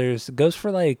 American dollars, goes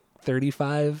for like $30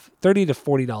 to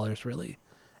 $40 really,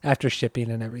 after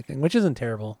shipping and everything, which isn't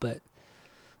terrible, but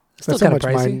it's still That's how kind of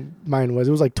much pricey. mine was.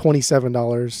 It was like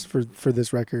 $27 for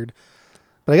this record.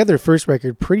 But I got their first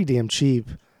record pretty damn cheap.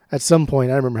 At some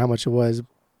point, I don't remember how much it was,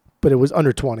 but it was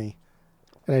under 20,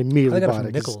 and I immediately I got it bought from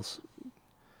it. 'cause- Nichols.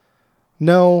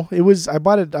 No, it was. I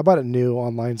bought it new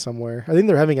online somewhere. I think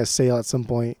they're having a sale at some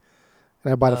point,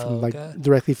 and I bought it from Okay.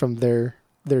 directly from their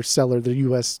seller, their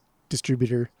U.S.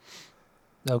 distributor.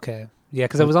 Okay. Yeah,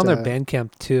 because I was on their But,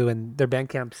 Bandcamp too, and their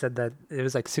Bandcamp said that it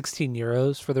was like 16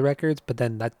 euros for the records, but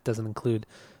then that doesn't include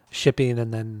shipping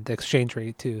and then the exchange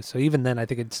rate too. So even then, I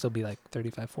think it'd still be like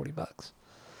 $35-$40.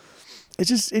 It's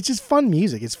just fun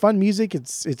music. It's fun music.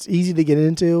 It's easy to get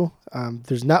into.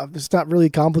 It's not really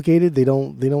complicated. They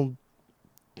don't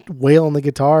wail on the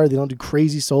guitar. They don't do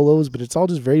crazy solos, but it's all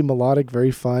just very melodic,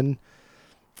 very fun.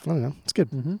 I don't know. It's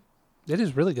good. Mm-hmm. It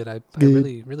is really good. I Good.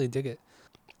 really, really dig it.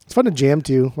 It's fun to jam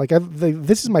to. Like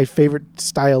this is my favorite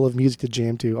style of music to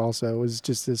jam to. Also, is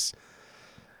just this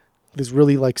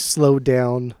really like slowed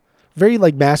down, very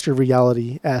like Master of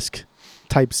Reality-esque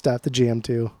type stuff to jam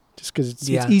to. Just because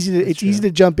it's easy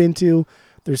to jump into.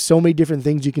 There's so many different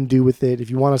things you can do with it. If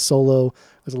you want to solo,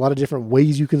 there's a lot of different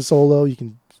ways you can solo. You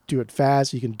can do it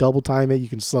fast. You can double time it. You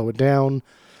can slow it down.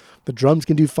 The drums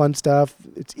can do fun stuff.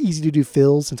 It's easy to do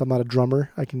fills. Since I'm not a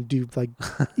drummer, I can do like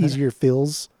easier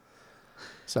fills.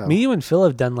 So Me, you, and Phil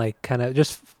have done like kind of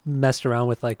just messed around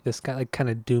with like this kind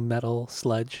of doom metal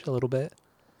sludge a little bit.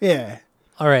 yeah,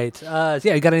 All right. Yeah,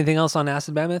 you got anything else on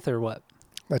Acid Mammoth or what?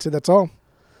 that's it. That's all.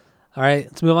 All right,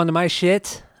 let's move on to my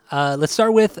shit. Let's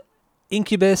start with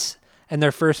Incubus and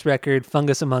their first record,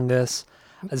 Fungus Among Us.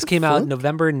 This came out in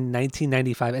November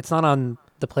 1995. It's not on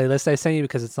the playlist I sent you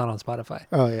because it's not on Spotify.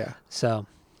 Oh yeah. So,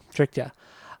 tricked ya.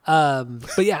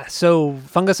 But yeah, so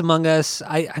Fungus Among Us,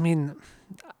 I mean,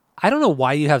 I don't know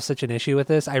why you have such an issue with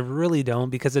this. I really don't,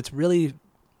 because it's really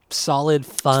solid,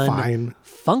 fun Fine.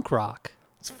 funk rock.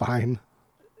 It's fine.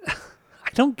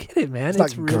 I don't get it, man. It's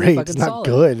not really great. fucking It's not solid.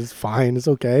 good. It's fine. It's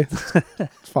okay.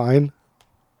 It's fine.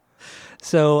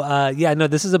 So yeah, no,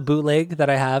 this is a bootleg that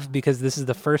I have because this is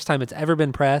the first time it's ever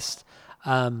been pressed.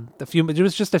 It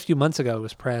was just a few months ago it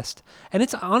was pressed, and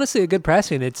it's honestly a good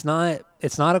pressing. It's not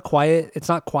quiet.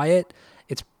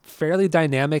 It's fairly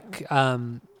dynamic,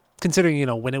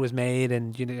 considering when it was made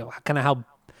and kind of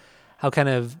how kind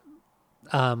of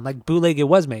like bootleg it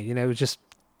was made. It was just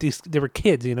they were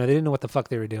kids. They didn't know what the fuck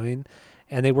they were doing,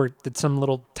 and they worked at some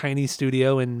little tiny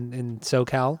studio in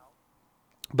SoCal.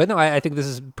 But no, I think this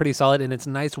is pretty solid, and it's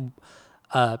nice,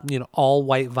 all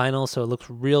white vinyl, so it looks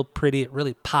real pretty. It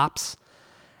really pops,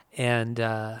 and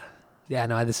yeah,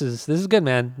 no, this is good,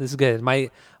 man. This is good. My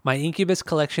Incubus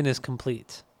collection is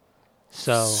complete.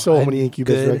 So I'm many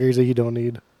Incubus good. records that you don't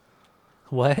need.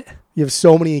 What? You have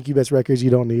so many Incubus records you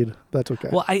don't need. That's okay.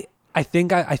 Well, I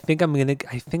think I'm gonna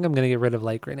get rid of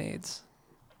Light Grenades.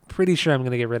 Pretty sure I'm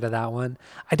gonna get rid of that one.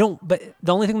 I don't, but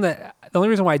the only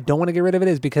reason why I don't want to get rid of it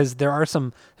is because there's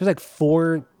like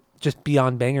 4 just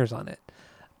beyond bangers on it,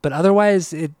 but otherwise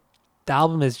the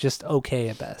album is just okay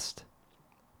at best.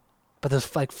 But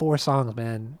there's like 4 songs,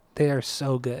 man. They are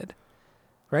so good,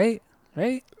 right?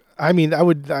 I mean,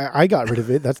 I got rid of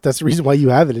it. That's the reason why you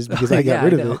have it, is because I got Yeah,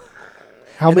 rid I of know. it.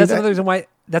 How And many? that's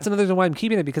another reason why I'm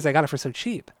keeping it, because I got it for so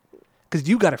cheap. Because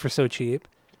you got it for so cheap.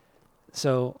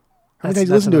 So How many times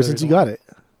you listened to it since you got it?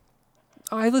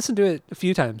 I listened to it a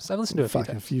few times. I've listened to it a few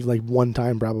Fucking times. few, like one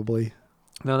time probably.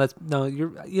 No, that's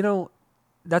wrong.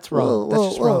 That's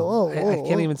just wrong. I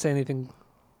can't even say anything,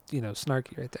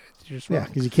 snarky right there. You're just Yeah, wrong.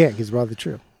 because you can't. Because it's rather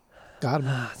true. Got him.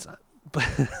 It's not, but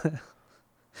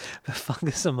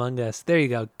Fungus Among Us. There you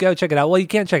go. Go check it out. Well, you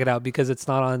can't check it out because it's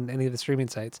not on any of the streaming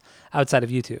sites outside of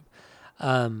YouTube.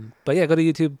 But yeah, go to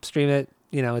YouTube, stream it.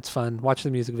 it's fun. Watch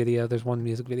the music video. There's one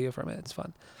music video from it. It's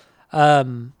fun.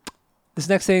 This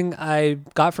next thing I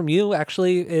got from you,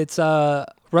 actually, it's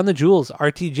Run the Jewels,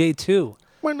 RTJ2.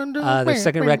 Their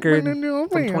second record from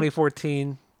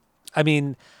 2014. I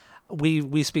mean,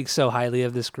 we speak so highly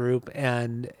of this group,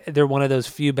 and they're one of those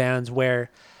few bands where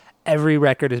every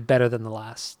record is better than the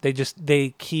last.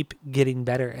 They keep getting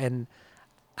better, and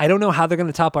I don't know how they're going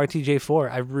to top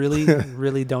RTJ4. I really,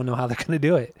 really don't know how they're going to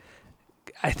do it.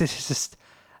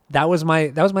 That was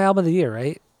my album of the year,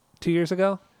 right? 2 years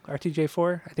ago,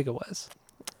 RTJ4. I think it was.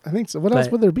 I think so. What else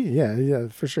would there be? Yeah,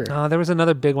 for sure. There was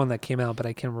another big one that came out, but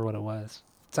I can't remember what it was.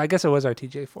 So I guess it was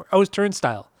RTJ4. Oh, it was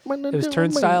Turnstile. It was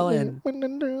Turnstile, and I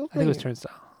think it was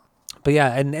Turnstile. But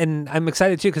yeah, and I'm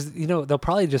excited too because they'll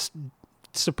probably just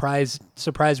surprise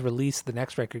release the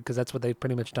next record because that's what they've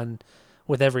pretty much done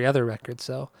with every other record.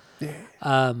 So,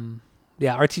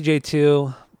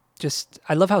 RTJ2. Just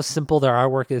I love how simple their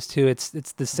artwork is too. It's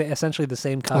essentially the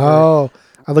same cover. Oh,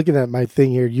 I'm looking at my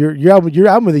thing here. Your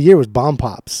album of the year was Bomb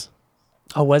Pops.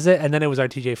 Oh, was it? And then it was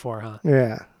RTJ4, huh?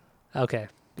 Yeah. Okay.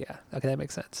 Yeah. Okay, that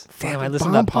makes sense. Damn, I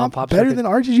listened to that Bomb Pops better than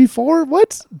RTJ4.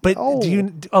 What? But do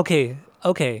you? Okay.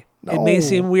 No. It may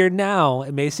seem weird now.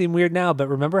 But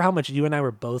remember how much you and I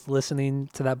were both listening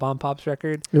to that Bomb Pops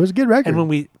record? It was a good record. And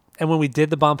when we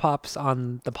did the Bomb Pops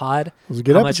on the pod, it was a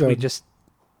good episode. Much we just.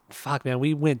 Fuck, man,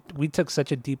 we took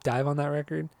such a deep dive on that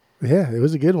record. Yeah, it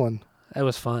was a good one. It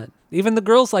was fun. Even the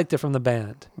girls liked it from the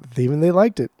band. Even they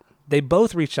liked it. They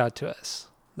both reached out to us.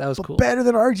 That was cool. Better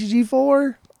than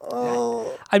RTJ4?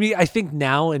 Oh. I mean, I think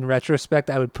now in retrospect,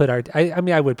 I would put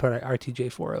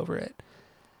RTJ4 over it.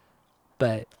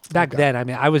 But back then, I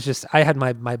mean, I had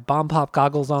my Bomb Pop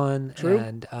goggles on. True.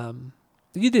 And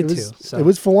you did too. So. It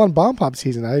was full on Bomb Pop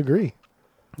season. I agree.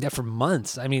 Yeah, for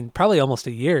months. I mean, probably almost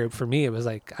a year. For me, it was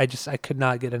like I could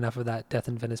not get enough of that Death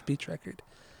in Venice Beach record.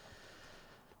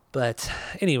 But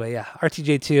anyway, yeah,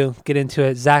 RTJ2, get into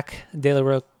it. Zach De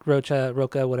La Rocha,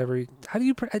 whatever.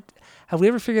 Have we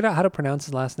ever figured out how to pronounce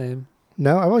his last name?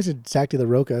 No, I've always said Zach De La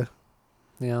Rocha.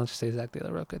 Yeah, I'll just say Zach De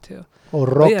La Rocha too. Oh,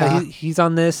 Roca. Yeah, he's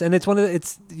on this, and it's one of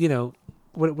the,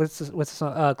 what's the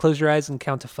song? Close Your Eyes and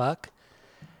Count to Fuck.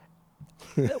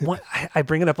 I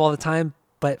bring it up all the time.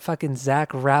 But fucking Zach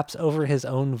raps over his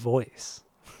own voice.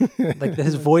 Like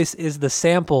his voice is the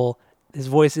sample, his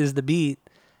voice is the beat,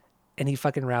 and he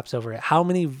fucking raps over it. How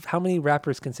many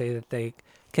rappers can say that they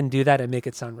can do that and make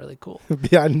it sound really cool?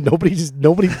 Yeah, nobody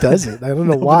does it. I don't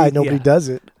know why nobody does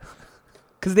it.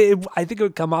 Because I think it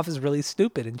would come off as really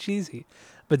stupid and cheesy,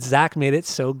 but Zach made it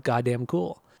so goddamn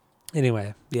cool.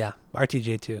 Anyway, yeah,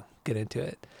 RTJ2, get into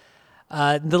it.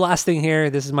 The last thing here,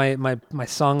 this is my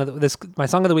song of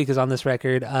the week is on this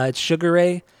record. It's Sugar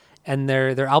Ray and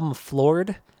their album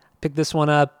Floored. Picked this one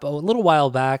up a little while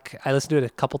back. I listened to it a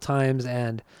couple times,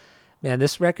 and man,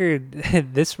 this record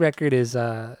is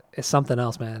something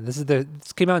else, man. This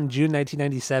came out in June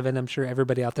 1997. I'm sure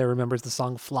everybody out there remembers the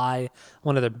song Fly,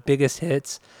 one of their biggest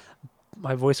hits.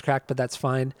 My voice cracked, but that's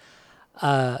fine.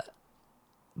 But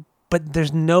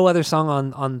there's no other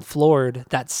song on Floored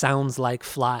that sounds like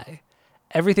Fly.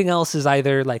 Everything else is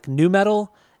either like nu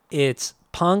metal, it's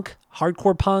punk,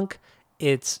 hardcore punk,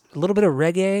 it's a little bit of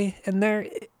reggae in there.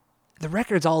 The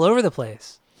record's all over the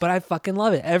place, but I fucking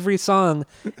love it. Every song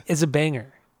is a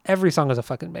banger. Every song is a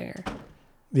fucking banger.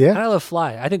 Yeah. And I love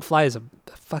Fly. I think Fly is a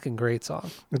fucking great song.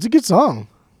 It's a good song.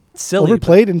 It's silly.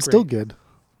 Overplayed and still good.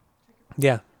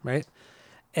 Yeah, right?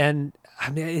 And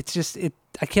I mean, it's just,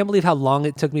 I can't believe how long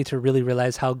it took me to really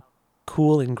realize how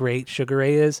cool and great Sugar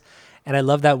Ray is. And I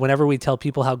love that whenever we tell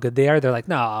people how good they are, they're like,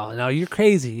 no, you're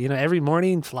crazy. Every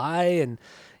morning, Fly and,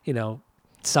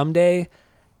 Someday.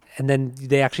 And then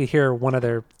they actually hear one of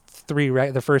their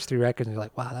the first three records, and you're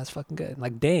like, wow, that's fucking good.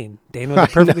 Like Dane. Dane was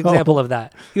a perfect example of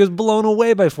that. He was blown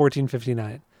away by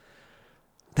 1459.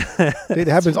 It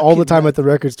happens all the time at the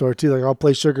record store, too. Like, I'll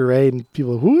play Sugar Ray, and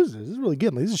people are, who is this? This is really good.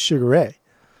 I'm like, this is Sugar Ray.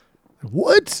 Like,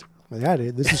 what? Like, yeah,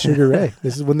 dude, this is Sugar Ray.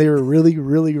 This is when they were really,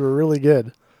 really, really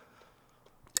good.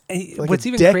 Like what's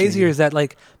even crazier is that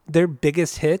like their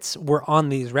biggest hits were on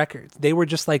these records. They were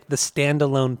just like the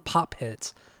standalone pop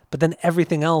hits, but then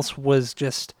everything else was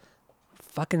just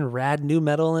fucking rad nu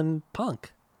metal and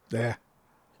punk. Yeah,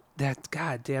 that's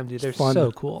goddamn, dude. They're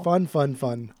so cool.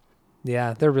 Fun.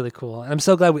 Yeah, they're really cool. I'm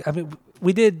so glad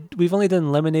we've only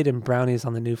done Lemonade and Brownies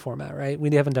on the new format, right?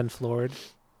 We haven't done Floored.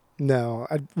 No,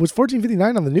 was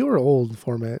 1459 on the new or old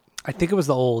format? I think it was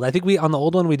the old. I think on the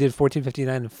old one we did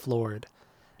 1459 and Floored.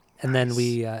 And nice.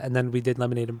 Then we did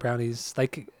Lemonade and Brownies.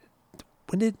 Like,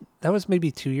 that was maybe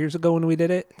 2 years ago when we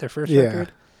did it, their first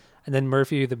record. And then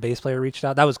Murphy, the bass player, reached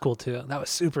out. That was cool too. That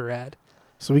was super rad.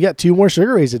 So we got 2 more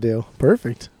Sugar Rays to do.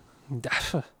 Perfect.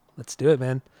 Let's do it,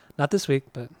 man. Not this week,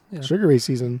 but Sugar Ray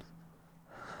season.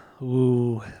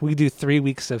 Ooh, we could do 3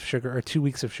 weeks of Sugar or 2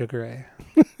 weeks of Sugar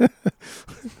Ray.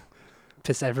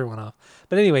 Piss everyone off.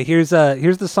 But anyway, here's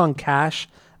the song Cash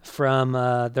from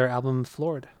their album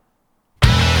Floored.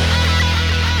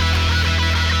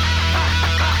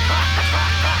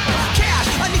 Cash,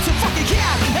 I need some fucking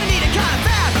cash. I need it kind of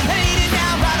fast. I need it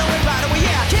now, right away,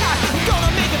 yeah. Cash, I'm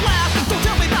gonna make it last. Don't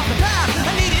tell me about the past.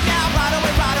 I need it now, right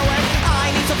away. I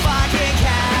need some fucking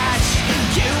cash.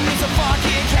 You need some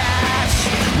fucking cash.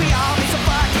 We all need some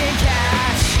fucking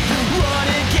cash. Run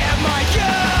and get my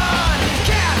gun.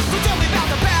 Cash, don't tell me about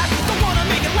the past. Don't wanna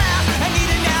make it last. I need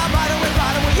it now, right away,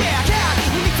 yeah. Cash,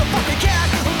 we need some fucking cash.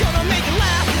 I'm gonna make it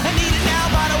last. I need it now,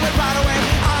 right away.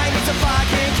 I need some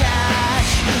fucking cash.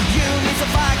 You need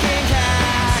some fucking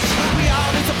cash. We all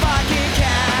need some fucking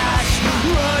cash.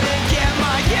 Run and get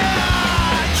my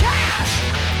gun. Cash.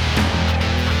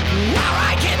 All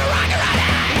right, keep it rockin' ready.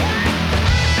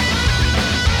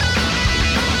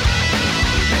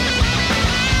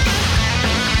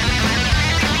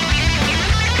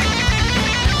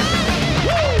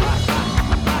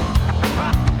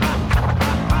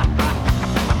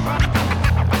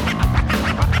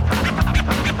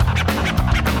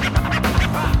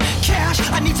 Cash,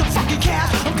 I need some fucking cash.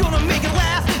 I'm gonna make it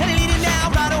last. And I need it now,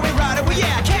 right away,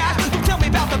 yeah. Cash, don't tell me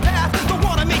about the past. Don't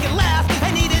wanna make it last.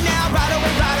 I need it now, right away.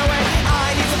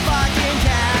 I need some fucking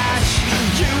cash.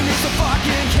 You need some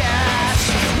fucking cash.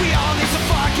 We all need some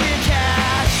fucking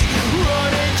cash.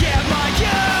 Run and get my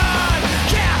gun.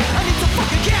 Cash, I need some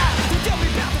fucking cash. Don't tell me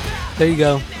about the past. There you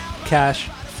go, Cash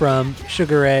from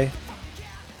Sugar Ray.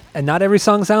 And not every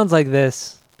song sounds like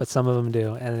this, but some of them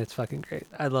do, and it's fucking great.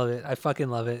 I love it. I fucking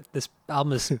love it. This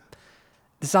album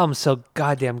is so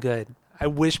goddamn good. I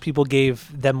wish people gave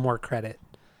them more credit.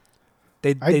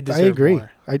 They deserve I agree.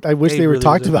 more. I wish they were really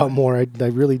talked deserve about more. I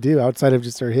really do, outside of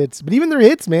just their hits. But even their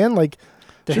hits, man, like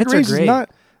Their Sugar hits are Ray's great.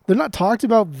 they're not talked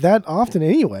about that often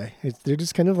anyway. They're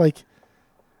just kind of like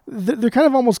they're kind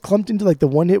of almost clumped into like the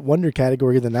one hit wonder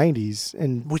category of the 90s,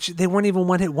 and Which they weren't even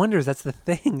one hit wonders. That's the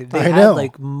thing. They I had know.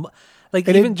 like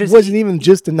and even it just wasn't even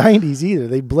just the 90s either.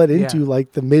 They bled into Yeah.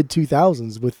 like the mid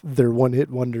 2000s with their one hit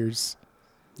wonders.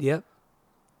 Yep.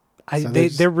 So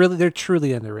there's- They're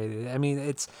truly underrated. I mean,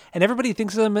 and everybody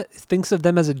thinks of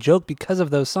them as a joke because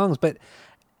of those songs, but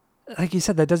like you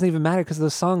said, that doesn't even matter because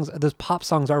those pop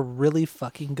songs are really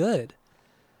fucking good.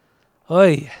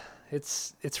 Oy,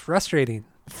 it's frustrating.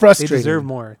 Frustrating. They deserve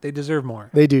more. They deserve more.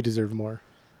 They do deserve more.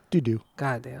 Do.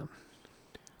 God damn.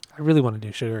 I really want to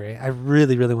do Sugar Ray. I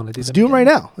really, really want to do Let's them do it right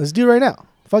again. now. Let's do it right now.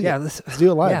 Fuck Yeah, it. let's Let's do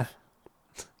it live. Yeah.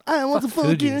 I want Fuck the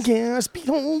fucking Fugees. cash. Be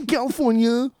home,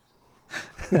 California.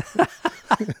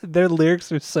 Their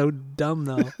lyrics are so dumb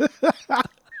though.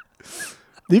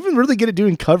 They've been really good at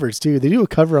doing covers too. They do a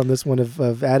cover on this one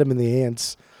of Adam and the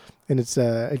Ants, and it's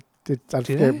I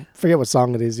they? forget what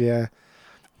song it is. Yeah,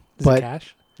 Is But- it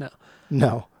Cash? No.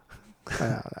 no, I don't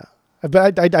know.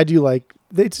 But I do like.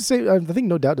 They just say I think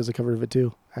No Doubt does a cover of it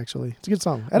too. Actually, it's a good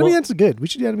song. Adam and the Well- Ants is good. We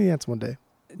should do Adam and the Ants one day.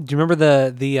 Do you remember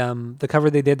the cover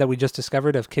they did that we just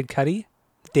discovered of Kid Cudi?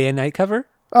 Day and Night cover?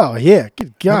 Oh yeah,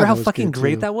 good God! Remember how that was fucking good,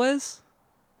 great too. that was?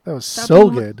 That was that so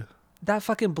blew my- good. That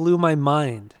fucking blew my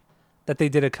mind that they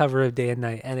did a cover of Day and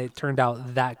Night and it turned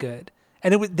out that good.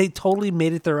 And they totally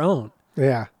made it their own.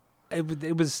 Yeah,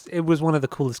 It was one of the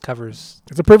coolest covers.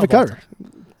 it's a perfect Of all cover.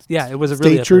 Yeah, it was a Stay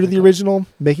really a true to perfect the cover. original.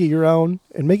 Make it your own,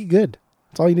 and make it good.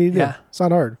 That's all you need to do. Yeah. It's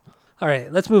not hard. All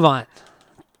right, let's move on.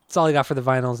 That's all I got for the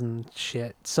vinyls and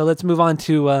shit. So let's move on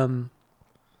to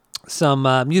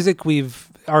some music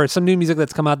some new music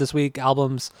that's come out this week,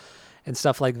 albums and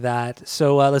stuff like that.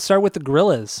 So let's start with the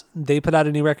Gorillaz. They put out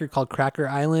a new record called Cracker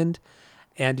Island.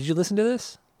 And did you listen to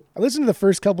this? I listened to the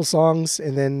first couple songs,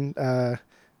 and then Did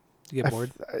you get I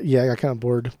bored? yeah, I got kind of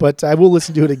bored. But I will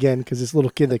listen to it again because this little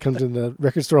kid that comes in the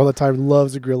record store all the time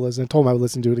loves the Gorillaz, and I told him I would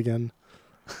listen to it again.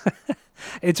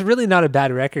 It's really not a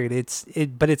bad record.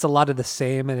 But it's a lot of the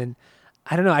same, and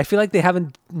I don't know. I feel like they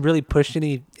haven't really pushed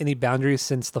any boundaries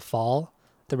since The Fall,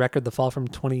 The Fall from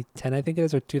 2010, I think it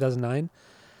is, or 2009.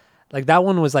 Like that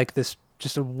one was like this,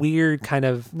 just a weird kind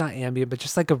of not ambient, but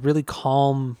just like a really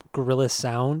calm gorilla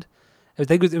sound. It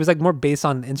was like more based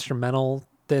on the instrumental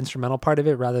part of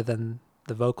it rather than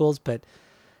the vocals. But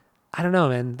I don't know,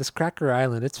 man. This Cracker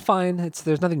Island, it's fine.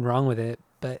 There's nothing wrong with it,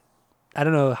 but I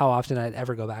don't know how often I'd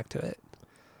ever go back to it.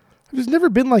 I've just never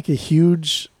been like a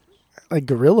huge like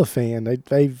Gorilla fan. I've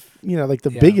like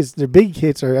the Yeah. biggest, their big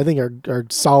hits are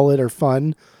solid or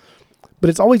fun, but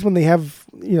it's always when they have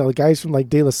the guys from like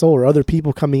De La Soul or other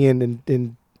people coming in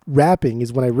and rapping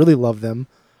is when I really love them.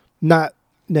 Not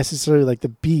necessarily like the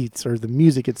beats or the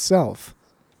music itself.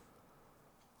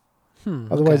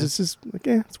 Otherwise, okay. it's just like,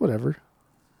 it's whatever.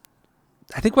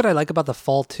 I think what I like about the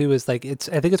Fall too is like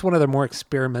I think it's one of their more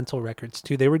experimental records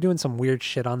too. They were doing some weird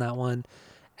shit on that one,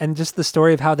 and just the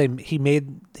story of how he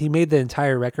made the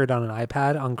entire record on an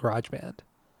iPad on GarageBand.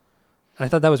 And I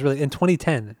thought that was really in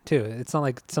 2010 too. It's not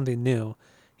like something new.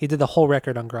 He did the whole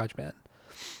record on GarageBand.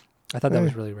 I thought that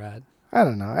was really rad. I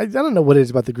don't know. I don't know what it is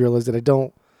about the Gorillaz that I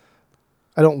don't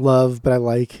love, but I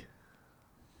like.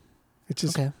 It's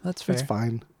just Okay, that's fair. It's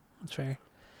fine. That's fair.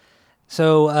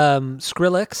 So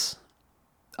Skrillex,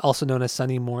 also known as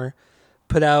Sonny Moore,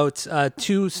 put out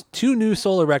two new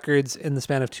solo records in the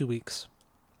span of 2 weeks.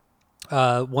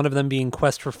 One of them being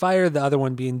Quest for Fire, the other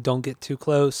one being Don't Get Too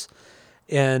Close.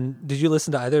 And did you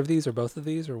listen to either of these or both of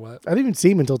these or what? I didn't even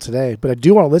see him until today, but I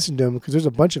do want to listen to him because there's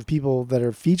a bunch of people that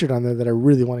are featured on there that I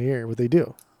really want to hear what they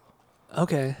do.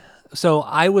 Okay. So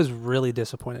I was really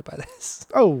disappointed by this.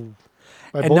 Oh,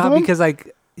 by And both not of them? because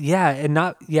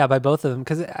by both of them,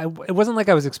 because it wasn't like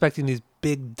I was expecting these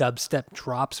big dubstep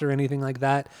drops or anything like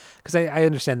that, because I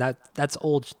understand that's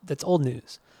old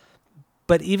news.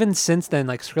 But even since then,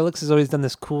 like Skrillex has always done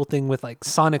this cool thing with like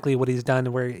sonically what he's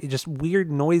done, where it just weird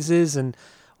noises and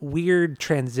weird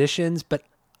transitions. But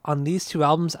on these two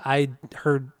albums, I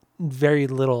heard very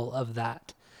little of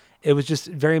that. It was just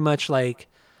very much like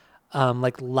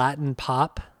Latin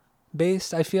pop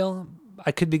based. I feel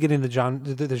I could be getting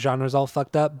the genres all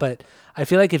fucked up, but I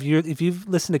feel like if you've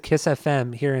listened to Kiss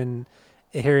FM here in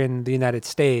the United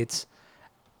States,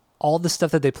 all the stuff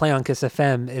that they play on Kiss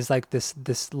FM is like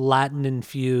this Latin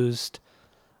infused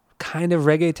kind of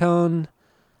reggaeton,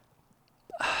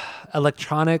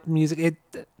 electronic music.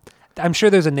 I'm sure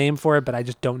there's a name for it, but I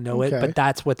just don't know it. But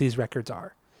that's what these records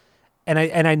are. And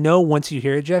I know once you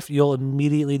hear it, Jeff, you'll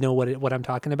immediately know what I'm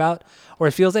talking about. Or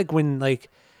it feels like when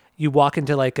like you walk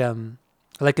into like a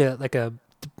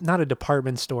not a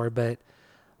department store, but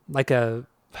like a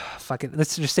fucking,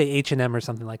 let's just say H&M or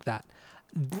something like that.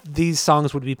 These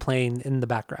songs would be playing in the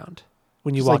background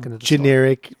when you Just walk like into the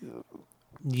generic. store.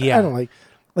 Yeah. I don't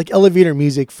like elevator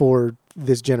music for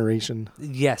this generation.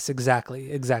 Yes,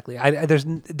 exactly. I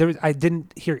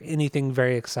didn't hear anything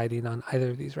very exciting on either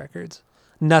of these records.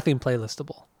 Nothing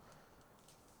playlistable.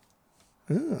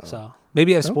 Oh. So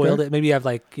maybe I spoiled it. Maybe I've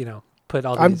put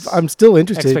all these. I'm still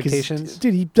interested. expectations.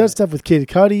 Dude, he does stuff with Kid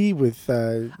Cudi, with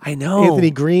I know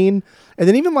Anthony Green, and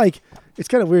then even like it's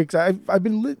kind of weird because I've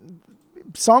been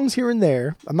songs here and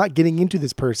there. I'm not getting into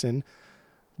this person,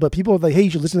 but people are like, "Hey, you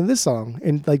should listen to this song."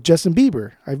 And like Justin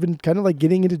Bieber, I've been kind of like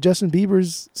getting into Justin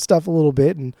Bieber's stuff a little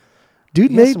bit, and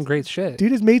dude made some great shit.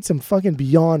 Dude has made some fucking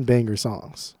beyond banger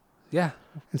songs. Yeah,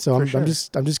 and so I'm sure.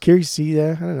 I'm just curious to see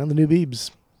I don't know, the new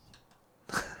Biebs.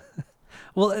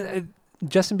 Well,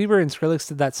 Justin Bieber and Skrillex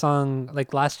did that song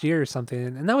like last year or something,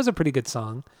 and that was a pretty good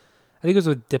song. I think it was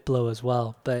with Diplo as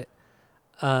well, but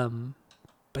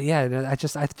yeah, I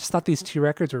just thought these two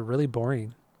records were really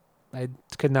boring. I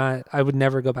would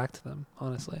never go back to them,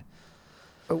 honestly.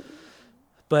 Oh.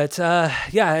 But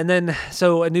yeah, and then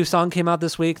so a new song came out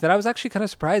this week that I was actually kind of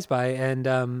surprised by, and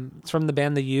it's from the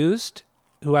band The Used,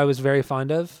 who I was very fond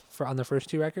of on their first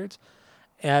two records.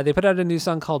 They put out a new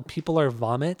song called "People Are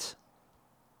Vomit."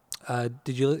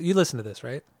 Did you listen to this,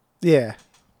 right? Yeah.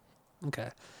 Okay.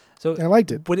 So I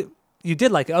liked it. You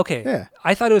did like it? Okay. Yeah.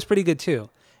 I thought it was pretty good too.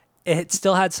 It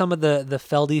still had some of the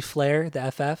Feldy flair,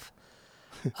 the FF,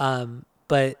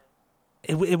 but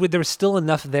there was still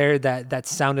enough there that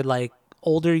sounded like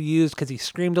older Used because he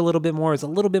screamed a little bit more. It was a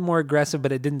little bit more aggressive,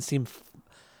 but it didn't seem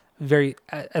very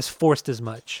as forced as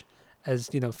much as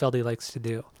Feldy likes to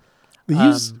do.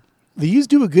 The Used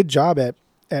do a good job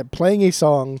at playing a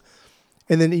song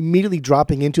and then immediately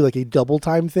dropping into like a double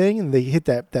time thing, and they hit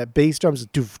that bass drums,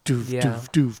 doof, doof, doof,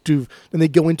 doof, doof, and they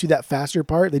go into that faster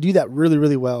part. They do that really,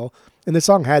 really well, and the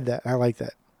song had that. I like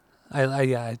that.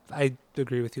 I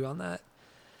agree with you on that.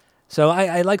 So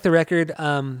I like the record,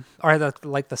 or I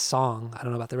like the song. I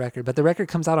don't know about the record, but the record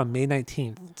comes out on May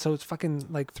 19th, so it's fucking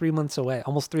like 3 months away,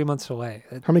 almost 3 months away.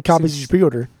 How many copies did you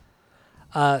pre-order?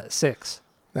 6.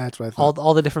 That's what I thought.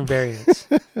 All the different variants.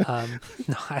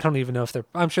 No, I don't even know if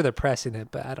I'm sure they're pressing it,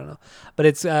 but I don't know. But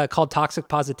it's called Toxic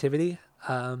Positivity.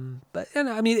 But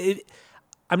I mean,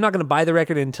 I'm not going to buy the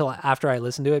record until after I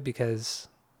listen to it because,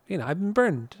 I've been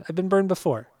burned. I've been burned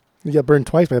before. You got burned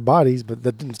twice by bodies, but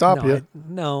that didn't stop you.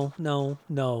 No,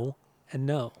 and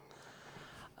no.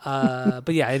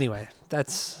 But yeah, anyway, I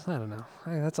don't know.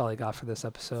 That's all I got for this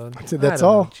episode. That's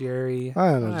all? Jerry.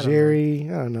 I don't know, Jerry.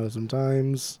 I don't know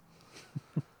sometimes.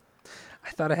 I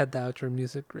thought I had the outro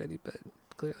music ready, but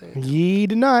clearly Ye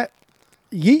did not.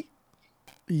 Yeet.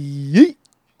 Yeet.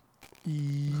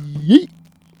 Yeet.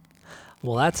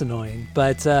 Well, that's annoying.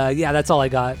 But yeah, that's all I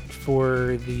got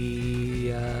for the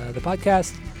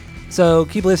podcast. So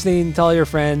keep listening. Tell all your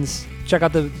friends. Check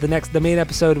out the main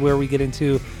episode where we get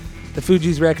into the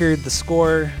Fugees record, the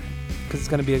score, because it's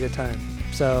going to be a good time.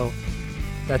 So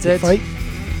that's it. Fight.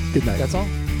 Good night. That's all.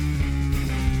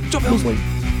 Jump,